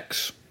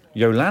sex.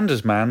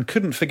 Yolanda's man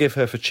couldn't forgive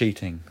her for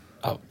cheating.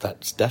 Oh,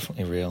 that's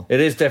definitely real. It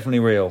is definitely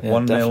real. Yeah,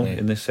 1-0 definitely.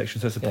 in this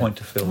section, so it's a point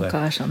to fill Oh, there.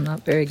 gosh, I'm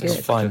not very It's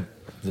good. fine.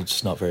 They're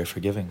just not very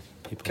forgiving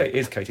people. Okay, it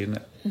is Katie, isn't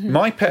it?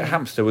 My pet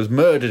hamster was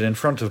murdered in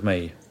front of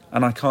me,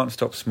 and I can't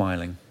stop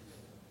smiling.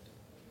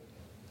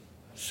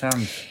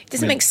 Sounds... It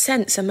doesn't make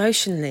sense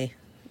emotionally.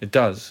 It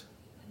does.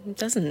 It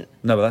doesn't.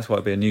 No, but that's why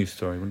it'd be a news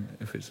story, wouldn't it?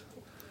 If it's...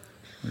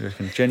 What do you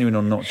reckon? Genuine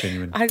or not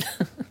genuine?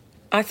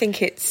 I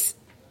think it's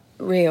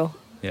real.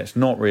 Yeah, it's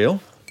not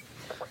real.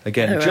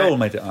 Again, All right. Joel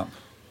made it up,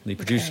 the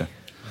producer.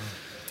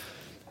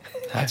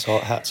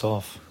 Hats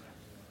off.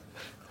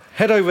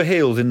 Head over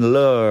heels in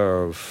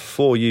love.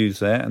 4 U's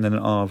there, and then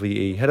an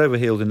RVE. Head over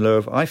heels in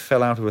love. I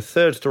fell out of a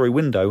 3rd-storey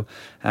window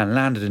and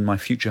landed in my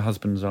future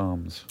husband's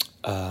arms.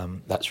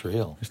 That's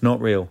real. It's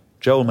not real.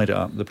 Joel made it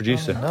up, the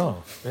producer.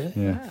 No, really?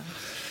 Yeah.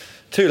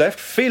 2 left.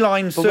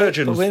 Feline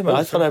surgeons. But wait a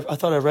minute. I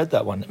thought I read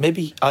that one.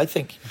 Maybe I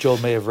think Joel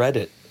may have read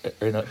it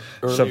earlier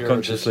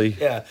Subconsciously.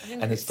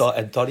 and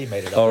thought he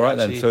made it up. All right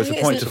then. So it's a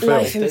point to fill.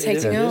 life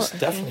imitating It is, art.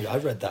 definitely. I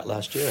read that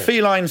last year.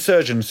 Feline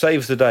surgeon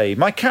saves the day.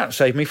 My cat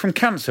saved me from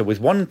cancer with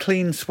 1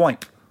 clean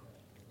swipe.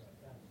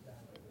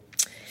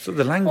 So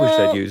the language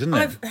they'd use, isn't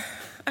it?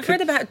 I've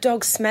read about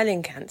dogs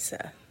smelling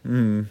cancer.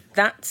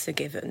 That's a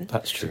given.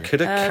 That's true. Could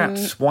a cat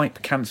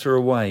swipe cancer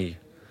away?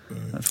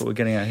 That's what we're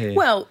getting at here.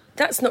 Well,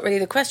 that's not really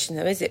the question,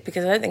 though, is it?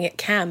 Because I don't think it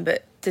can,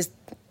 but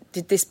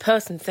did this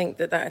person think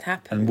that had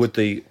happened? And would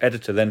the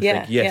editor then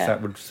think, yes,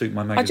 that would suit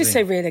my magazine? I'll just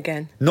say real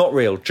again. Not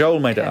real. Joel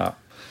made it Okay. up.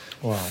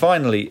 Wow.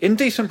 Finally,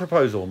 indecent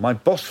proposal. My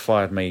boss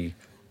fired me,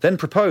 then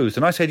proposed,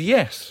 and I said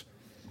yes.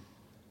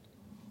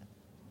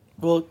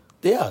 Well,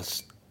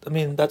 yes. I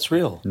mean, that's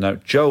real. No,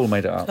 Joel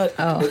made it up. It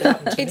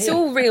happened to It's me.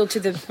 all real to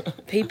the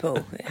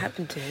people it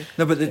happened to.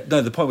 No, but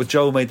the point was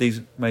Joel made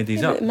these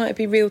Yeah, up. it might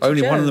be real to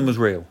Only Joe. one of them was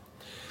real.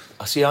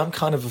 See, I'm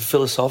kind of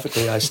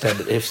philosophically, I stand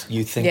that if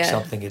you think Yeah.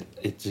 something,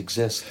 it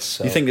exists.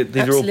 So You think that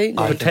these Absolutely. are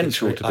all I think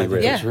potential it's to be I think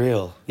real? It's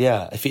real.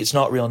 Yeah. If it's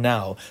not real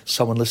now,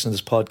 someone listening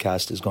to this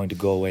podcast is going to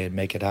go away and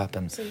make it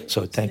happen.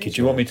 So thank you,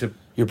 Do you want me to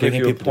You're give bringing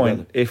you a people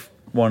point together. if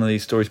one of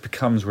these stories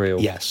becomes real?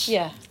 Yes.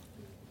 Yeah.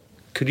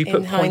 Could you In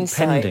put point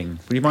hindsight. pending?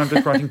 Would you mind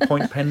just writing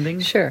point pending?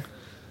 Sure.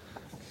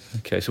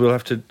 Okay, so we'll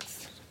have to...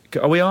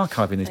 Are we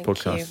archiving these Thank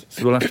podcasts? you.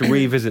 So we'll have to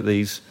revisit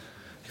these.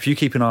 If you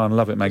keep an eye on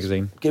Love It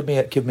magazine. Give me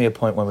a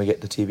point when we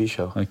get the TV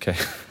show. Okay.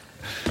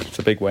 It's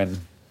a big win.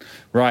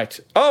 Right.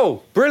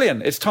 Oh,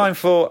 brilliant. It's time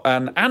for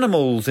an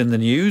Animals in the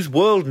News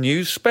World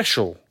News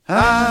special.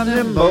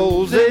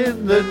 Animals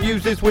in the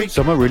news this week.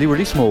 Some are really,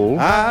 really small.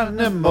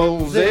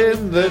 Animals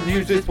in the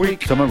news this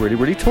week. Some are really,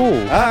 really tall.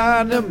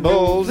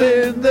 Animals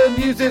in the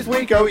news this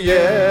week, oh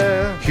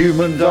yeah.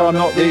 Humans are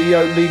not the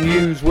only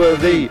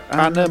newsworthy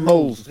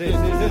animals. This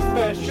is a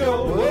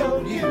special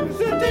World News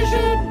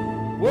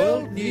edition.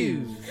 World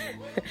News.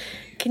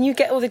 Can you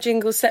get all the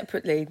jingles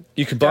separately?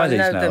 You can buy these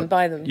Download now. them,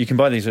 buy them. You can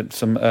buy these at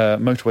some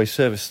motorway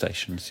service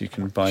stations. You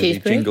can buy the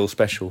Shrewsbury? jingle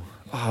special.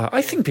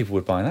 I think people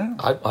would buy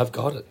that. I've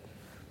got it.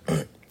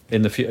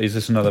 In the is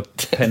this another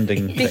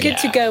pending Be thing? good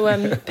to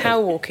go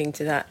power walking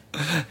to that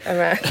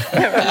around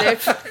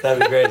That'd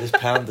be great. Just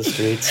pound the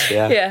streets.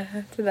 Yeah.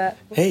 yeah, to that.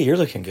 Hey, you're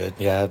looking good.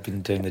 Yeah, I've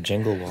been doing the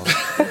jingle walk.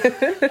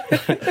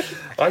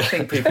 I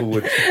think people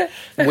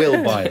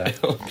will buy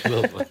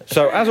that.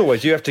 So, as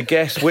always, you have to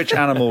guess which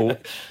animal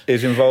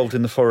is involved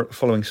in the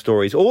following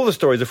stories. All the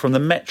stories are from the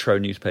Metro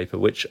newspaper,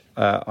 which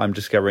I'm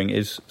discovering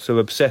is so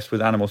obsessed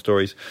with animal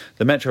stories.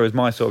 The Metro is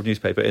my sort of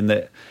newspaper in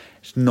that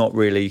It's not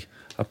really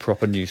a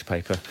proper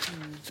newspaper.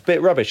 It's a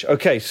bit rubbish.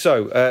 Okay,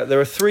 so there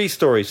are 3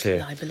 stories here.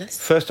 Libelous.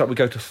 First up, we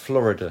go to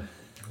Florida.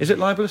 Is it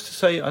libelous to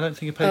say I don't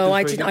think you paid? Oh,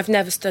 I didn't. I've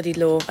never studied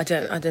law. I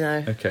don't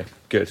know. Okay,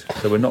 good.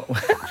 So we're not.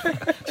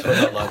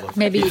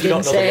 Maybe you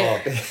didn't say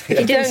it. If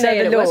you didn't say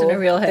it, it wasn't a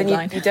real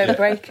headline. You don't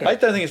break it. I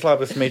don't think it's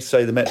libelous for me to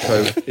say the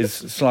Metro is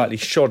slightly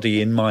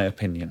shoddy, in my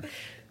opinion,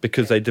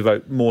 because they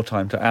devote more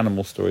time to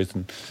animal stories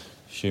than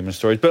human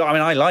stories. But I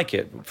mean, I like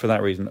it for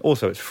that reason.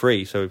 Also, it's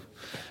free, so it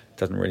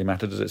doesn't really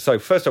matter, does it? So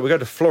first up, we go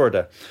to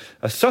Florida.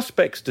 A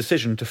suspect's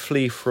decision to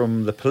flee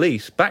from the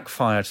police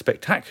backfired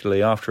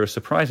spectacularly after a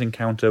surprise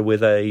encounter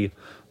with a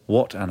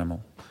what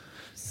animal?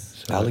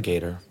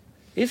 Alligator.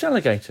 Is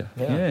alligator?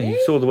 Yeah. You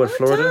saw the word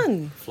Florida.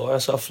 Done. I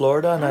saw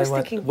Florida and I I, was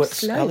went, thinking what's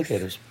sloth.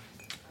 alligators?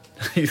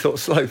 You thought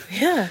sloth?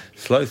 Yeah.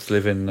 Sloths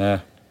live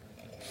in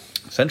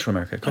Central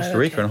America, Costa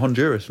Rica, and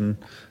Honduras, and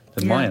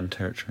the Mayan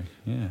territory.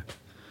 Yeah.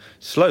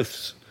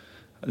 Sloths.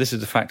 This is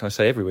the fact I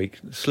say every week.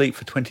 Sleep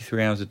for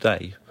 23 hours a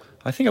day.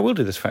 I think I will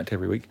do this fact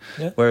every week.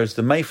 Yeah. Whereas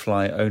the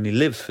mayfly only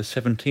lives for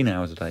 17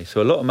 hours a day.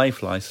 So a lot of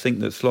mayflies think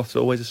that sloths are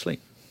always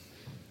asleep.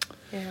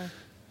 Yeah.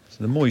 So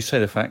the more you say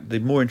the fact, the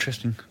more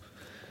interesting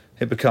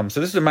it becomes. So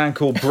this is a man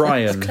called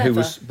Brian,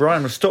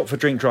 Brian was stopped for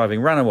drink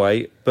driving, ran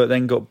away, but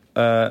then got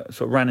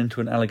sort of ran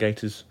into an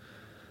alligator's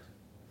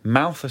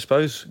mouth, I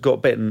suppose,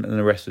 got bitten and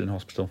arrested in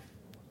hospital.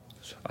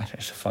 So,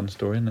 it's a fun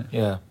story, isn't it?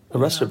 Yeah.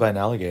 Arrested by an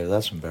alligator,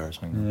 that's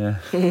embarrassing.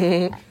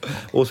 Yeah.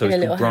 Also, In a it's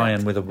little called Brian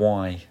hat. with a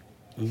Y.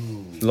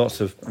 Ooh.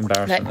 Lots of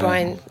embarrassment. Like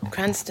Bryan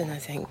Cranston, I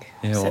think.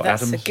 Yeah, So or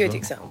that's Adams a as good well.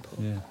 example.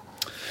 Yeah.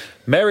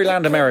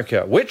 Maryland,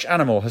 America. Which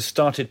animal has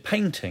started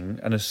painting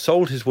and has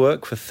sold his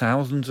work for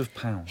thousands of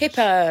pounds?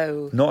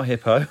 Hippo. Not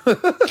hippo.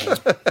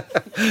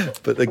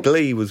 But the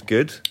glee was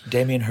good.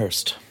 Damien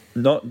Hirst.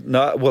 Well,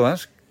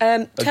 that's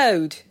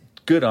Toad.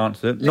 good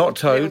answer. Not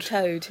toad. Little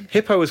toad.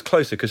 Hippo was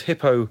closer because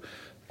hippo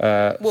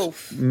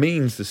Wolf.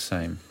 means the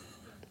same.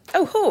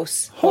 Oh,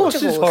 horse. Horse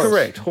is Horse.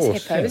 correct. It's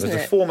Horse. hippo, Yeah, isn't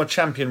there's a it? former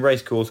champion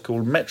racecourse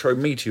called Metro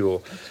Meteor.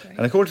 And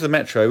according to the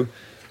Metro,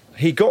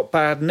 he got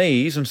bad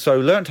knees and so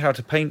learnt how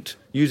to paint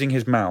using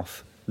his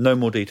mouth. No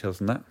more details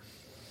than that.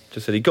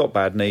 Just said he got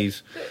bad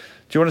knees.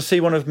 Do you want to see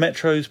one of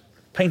Metro's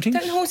paintings?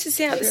 Don't horses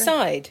see out the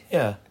side?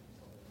 Yeah.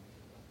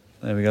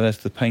 There we go. There's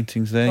the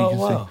paintings there. You Oh, can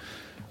wow. see.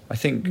 I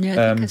think,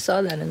 Yeah, I think I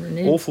saw that in the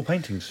news. awful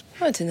paintings.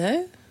 I don't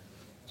know.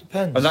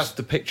 Depends. And that's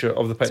the picture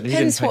of the painting.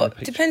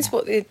 Depends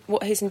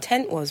what his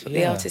intent was, what the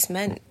Yeah. artist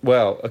meant.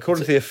 Well,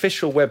 according to the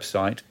official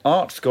website,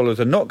 art scholars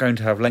are not going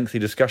to have lengthy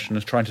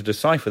discussions trying to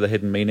decipher the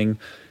hidden meaning.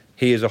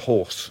 He is a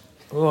horse.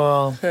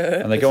 Well,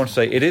 And they go on to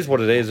say, it is what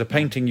it is, a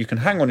painting you can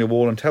hang on your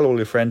wall and tell all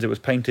your friends it was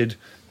painted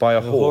by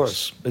a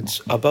horse.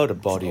 It's about a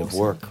body of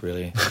work,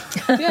 really.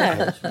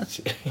 Yeah.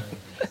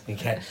 You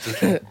can't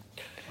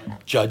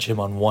judge him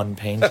on one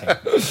painting.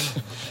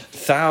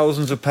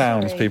 Thousands of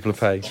pounds people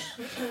pay.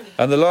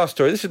 And the last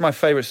story, this is my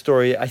favourite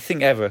story, I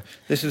think, ever.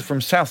 This is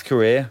from South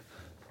Korea.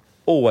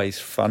 Always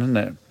fun, isn't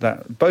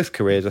it? Both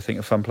Koreas, I think,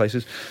 are fun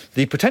places.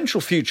 The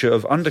potential future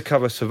of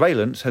undercover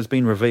surveillance has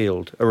been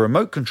revealed. A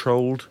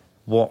remote-controlled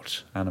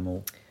what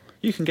animal?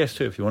 You can guess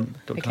too if you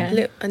want. Dr. I can.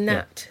 Hunter. Look, a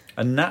gnat.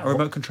 A gnat, a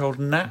remote-controlled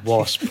gnat?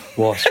 Wasp.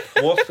 Wasp.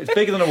 It's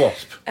bigger than a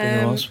wasp.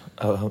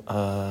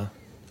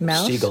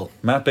 Mouse? Seagull.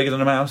 Mouse bigger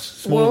than a mouse,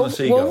 smaller than a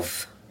seagull.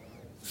 Wolf.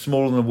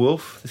 Smaller than a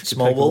wolf. This could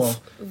Small take a wolf?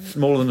 while.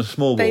 Smaller than a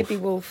small wolf. Baby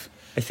wolf.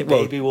 I think,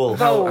 Baby wolf.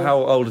 How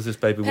old is this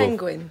baby wolf?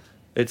 Penguin.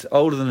 It's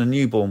older than a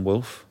newborn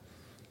wolf,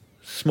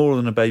 smaller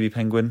than a baby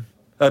penguin,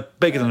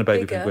 bigger than a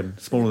baby bigger penguin,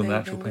 smaller than an baby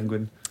actual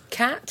penguin. penguin,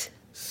 Cat.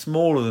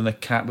 smaller than a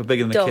cat but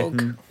bigger than a Dog.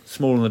 kitten,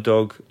 smaller than a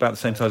dog, about the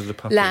same size as a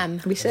puppy.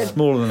 Lamb. We said,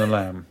 Smaller than a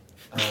lamb.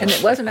 and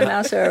it wasn't a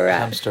mouse or a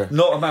rat. Hamster.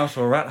 Not a mouse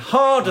or a rat.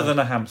 Harder than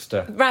a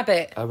hamster.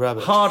 Rabbit. A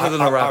rabbit. Harder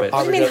than a rabbit.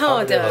 What do you mean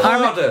harder?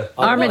 Harder.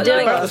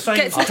 Armadillo. About the same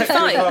Gets into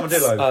technically as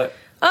fights. armadillo.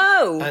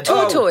 Oh,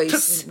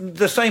 tortoise.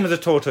 The same as a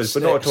tortoise,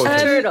 but not a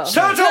tortoise.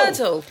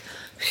 Turtle.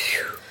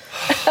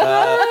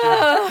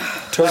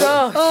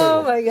 Turtle.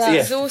 Oh my God.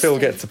 Yes, Phil Exhausting.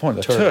 gets the point.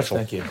 The Turtle. turtle.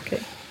 Thank you.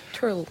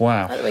 Turtle.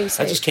 Wow. I like the way you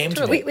say That just came to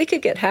turtle. me. We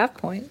could get half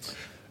points.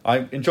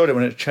 I enjoyed it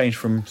when it changed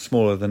from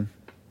smaller than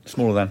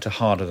to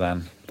harder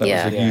than. That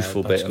Yeah. was a Yeah,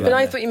 useful that's bit. good. Of But that.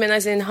 I thought you meant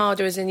as in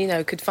harder, as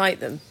in, could fight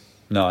them.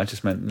 No, I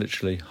just meant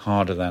literally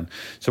harder than.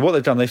 So what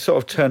they've done, they've sort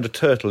of turned a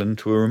turtle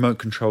into a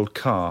remote-controlled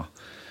car.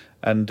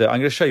 And I'm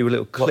going to show you a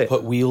little What, clip.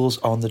 put wheels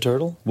on the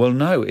turtle? Well,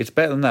 no, it's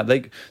better than that.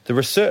 The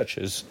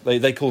researchers,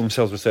 they call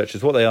themselves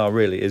researchers. What they are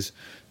really is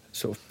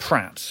sort of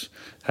prats.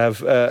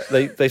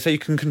 They say you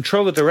can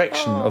control the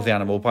direction of the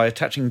animal by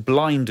attaching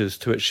blinders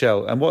to its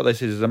shell. And what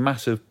this is a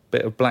massive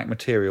bit of black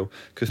material,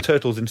 because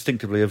turtles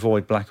instinctively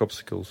avoid black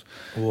obstacles.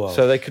 Whoa.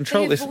 So they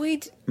control They this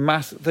avoid-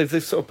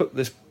 They've sort of put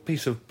this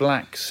piece of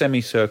black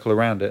semicircle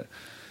around it.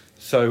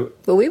 So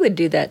Well, we would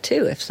do that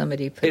too if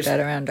somebody put that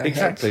around our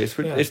exactly. heads.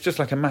 It's just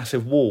like a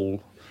massive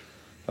wall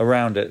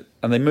around it,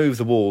 and they move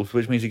the walls,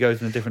 which means it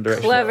goes in a different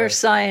direction. Clever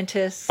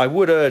scientists. I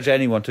would urge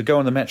anyone to go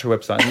on the Metro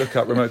website and look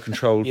up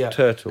remote-controlled Yeah.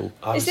 turtle.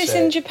 Is this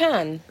in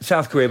Japan?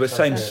 South Korea, but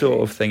same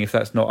sort of thing. If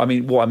that's not, I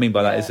mean, what I mean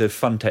by that is a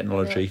fun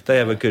technology. They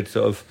have a good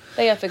sort of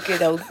They have a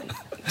good old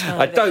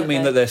time. I don't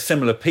mean that they're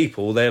similar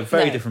people. They're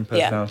very No, different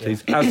yeah.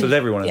 personalities, as does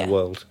everyone Yeah. in the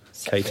world,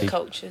 Separate Katie.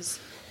 cultures.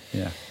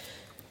 Yeah.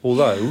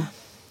 Although,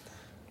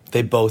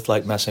 They both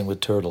like messing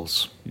with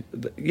turtles.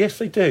 yes,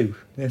 they do.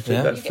 Yes,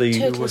 Yeah. that's You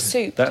get turtle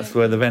soup. That's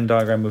where the Venn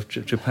diagram of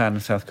Japan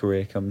and South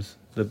Korea comes.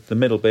 The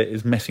middle bit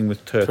is messing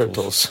with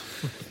turtles.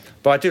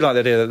 But I do like the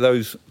idea that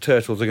those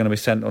turtles are going to be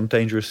sent on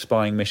dangerous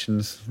spying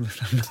missions.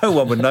 No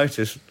one would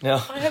notice. Yeah.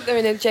 I hope they're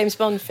in a James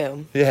Bond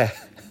film. Yeah.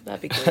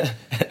 That'd be good.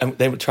 And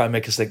they would try and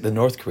make us think the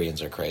North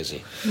Koreans are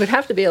crazy. It would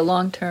have to be a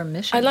long-term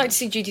mission. I'd like to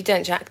see Judi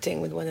Dench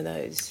acting with one of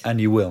those.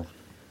 And you will.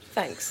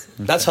 Thanks.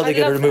 That's how I they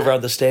get her to love move that.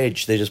 around the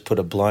stage. They just put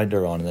a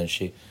blinder on and then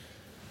she...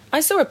 I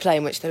saw a play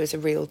in which there was a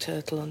real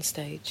turtle on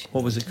stage.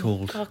 What was it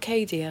called?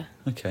 Arcadia.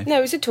 Okay. No,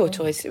 it was a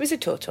tortoise. It was a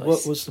tortoise.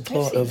 What was the I've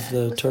plot seen of that.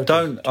 the Was turtle?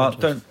 Don't. I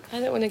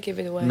don't want to give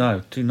it away.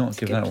 No, do not It's a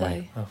give good that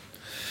play. away.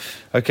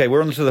 Okay,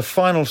 we're on to the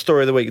final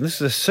story of the week. And this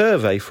is a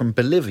survey from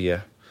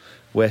Bolivia,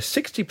 where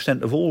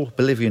 60% of all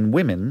Bolivian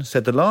women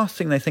said the last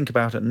thing they think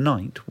about at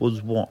night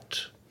was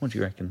what? What do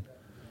you reckon?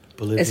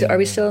 Are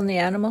we still in the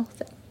animal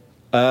thing?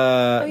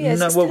 yeah, is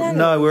no, it still no,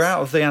 animals? we're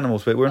out of the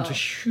animals bit. We're onto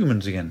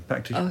humans again.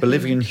 Back to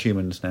Bolivian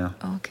humans now.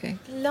 Okay.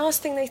 The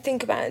last thing they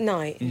think about at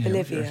night in Yeah, what do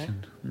you Bolivia.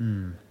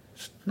 reckon?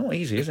 It's not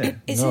easy, is it?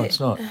 Is No, it? it's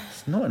not.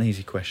 It's not an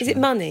easy question. Is it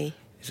money?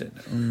 Is it?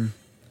 Do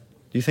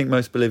you think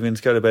most Bolivians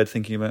go to bed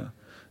thinking about,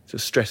 sort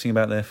of stressing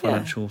about their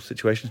financial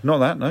situations? Not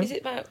that, no. Is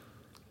it about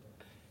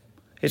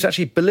It's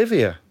actually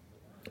Bolivia.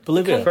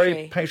 Bolivia. Country.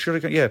 Very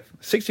patriotic. Yeah,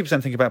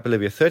 60% think about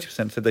Bolivia.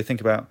 30% said they think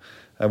about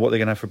what they're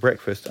going to have for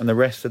breakfast, and the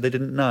rest said they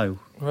didn't know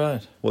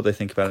Right. what they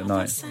think about at That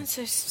night. sounds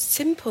so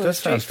simple. Does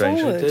sound strange.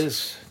 straightforward. It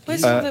is.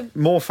 Where's all the...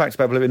 More facts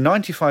about Bolivia.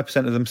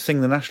 95% of them sing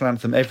the national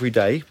anthem every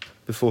day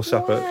before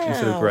supper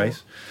instead of Wow.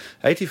 grace.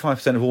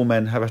 85% of all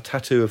men have a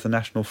tattoo of the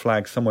national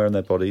flag somewhere on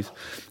their bodies.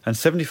 And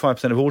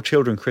 75% of all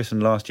children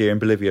christened last year in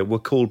Bolivia were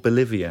called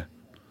Bolivia.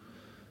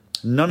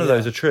 None of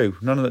those are true.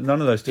 None of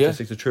those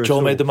statistics are true Joel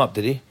at all. made them up,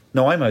 did he?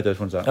 No, I made those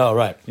ones up. Oh,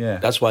 right. Yeah.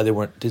 That's why they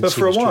weren't... Didn't But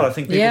seem for a as while, true. I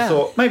think people Yeah,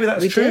 thought, maybe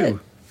that's we true.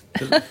 I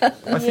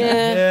think,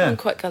 Yeah, I'm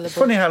quite gullible. It's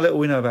funny how little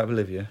we know about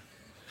Bolivia.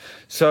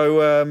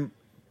 So,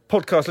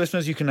 podcast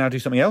listeners, you can now do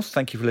something else.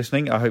 Thank you for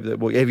listening. I hope that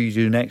whatever you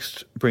do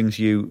next brings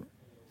you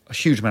a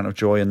huge amount of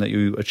joy and that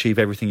you achieve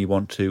everything you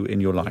want to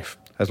in your life,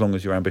 as long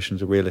as your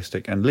ambitions are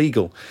realistic and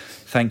legal.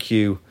 Thank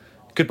you.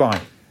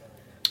 Goodbye.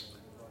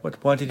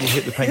 Why did you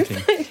hit the painting?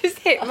 I just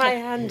hit my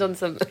hand on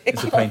something.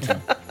 It's a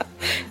painting.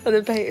 On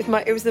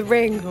the it was the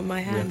ring on my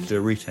We have hand. to do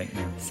a retake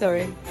now.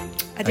 Sorry. I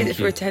did Thank it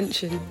for you.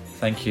 attention.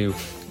 Thank you.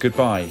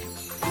 Goodbye.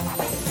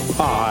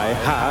 I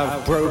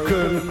have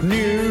broken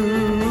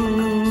news.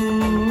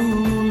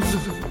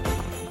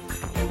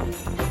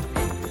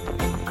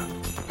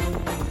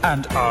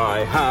 And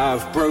I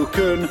have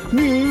broken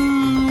news.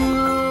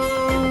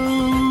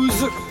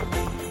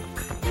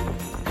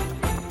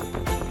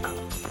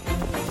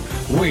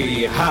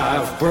 We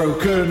have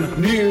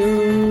broken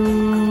news.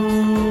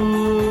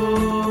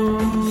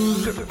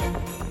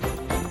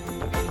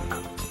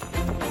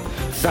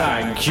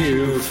 Thank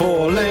you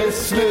for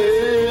listening.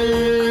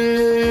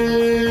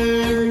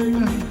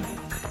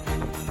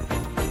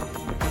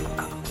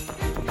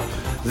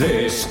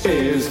 This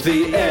is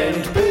the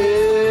end bit.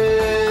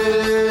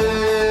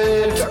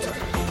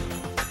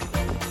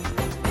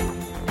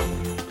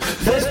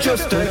 There's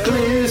just a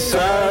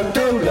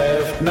glissando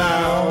left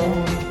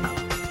now.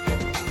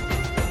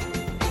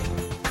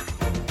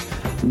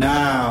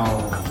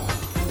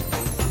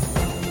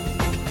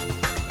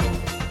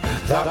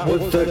 That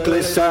was the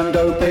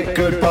glissando bit.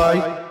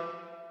 Goodbye.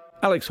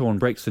 Alex Horne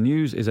Breaks the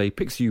News is a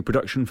Pixiu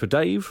production for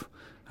Dave,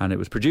 and it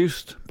was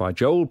produced by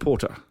Joel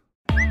Porter.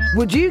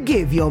 Would you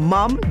give your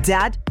mum,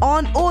 dad,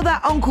 aunt, or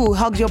that uncle who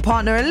hugs your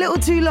partner a little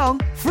too long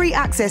free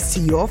access to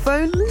your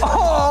phone?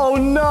 Oh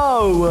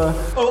no!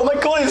 Oh my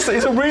god, it's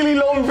a really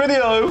long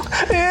video.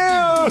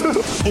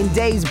 Ew! In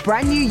Dave's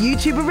brand new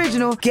YouTube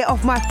original, Get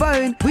Off My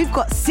Phone, we've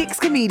got 6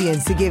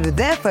 comedians to give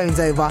their phones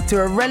over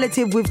to a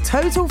relative with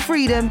total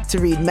freedom to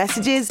read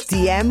messages,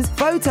 DMs,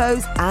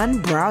 photos,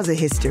 and browser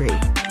history.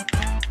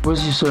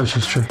 Where's your search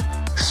history?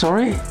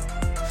 Sorry?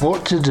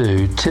 What to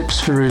do, tips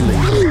for relief.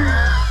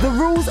 The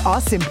rules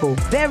are simple.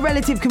 Their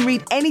relative can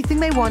read anything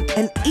they want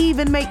and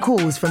even make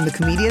calls from the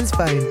comedian's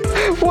phone.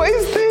 What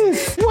is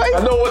this? I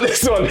know what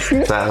this one is.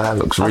 That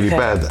looks really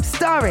bad.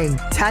 Starring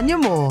Tanya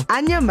Moore,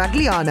 Anya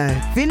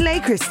Magliano, Finlay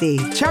Christie,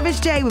 Travis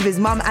J with his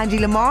mum Angie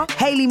Lamar,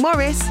 Hayley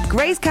Morris,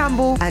 Grace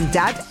Campbell, and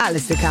dad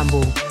Alistair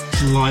Campbell.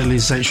 Slightly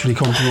sexually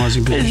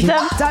compromising position.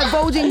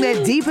 Divulging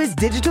their deepest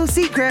digital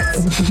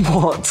secrets.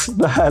 What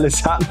the hell is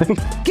happening?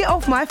 Get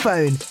Off My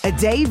Phone, a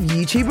Dave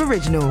YouTube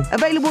original.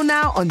 Available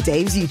now on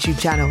Dave's YouTube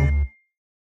channel.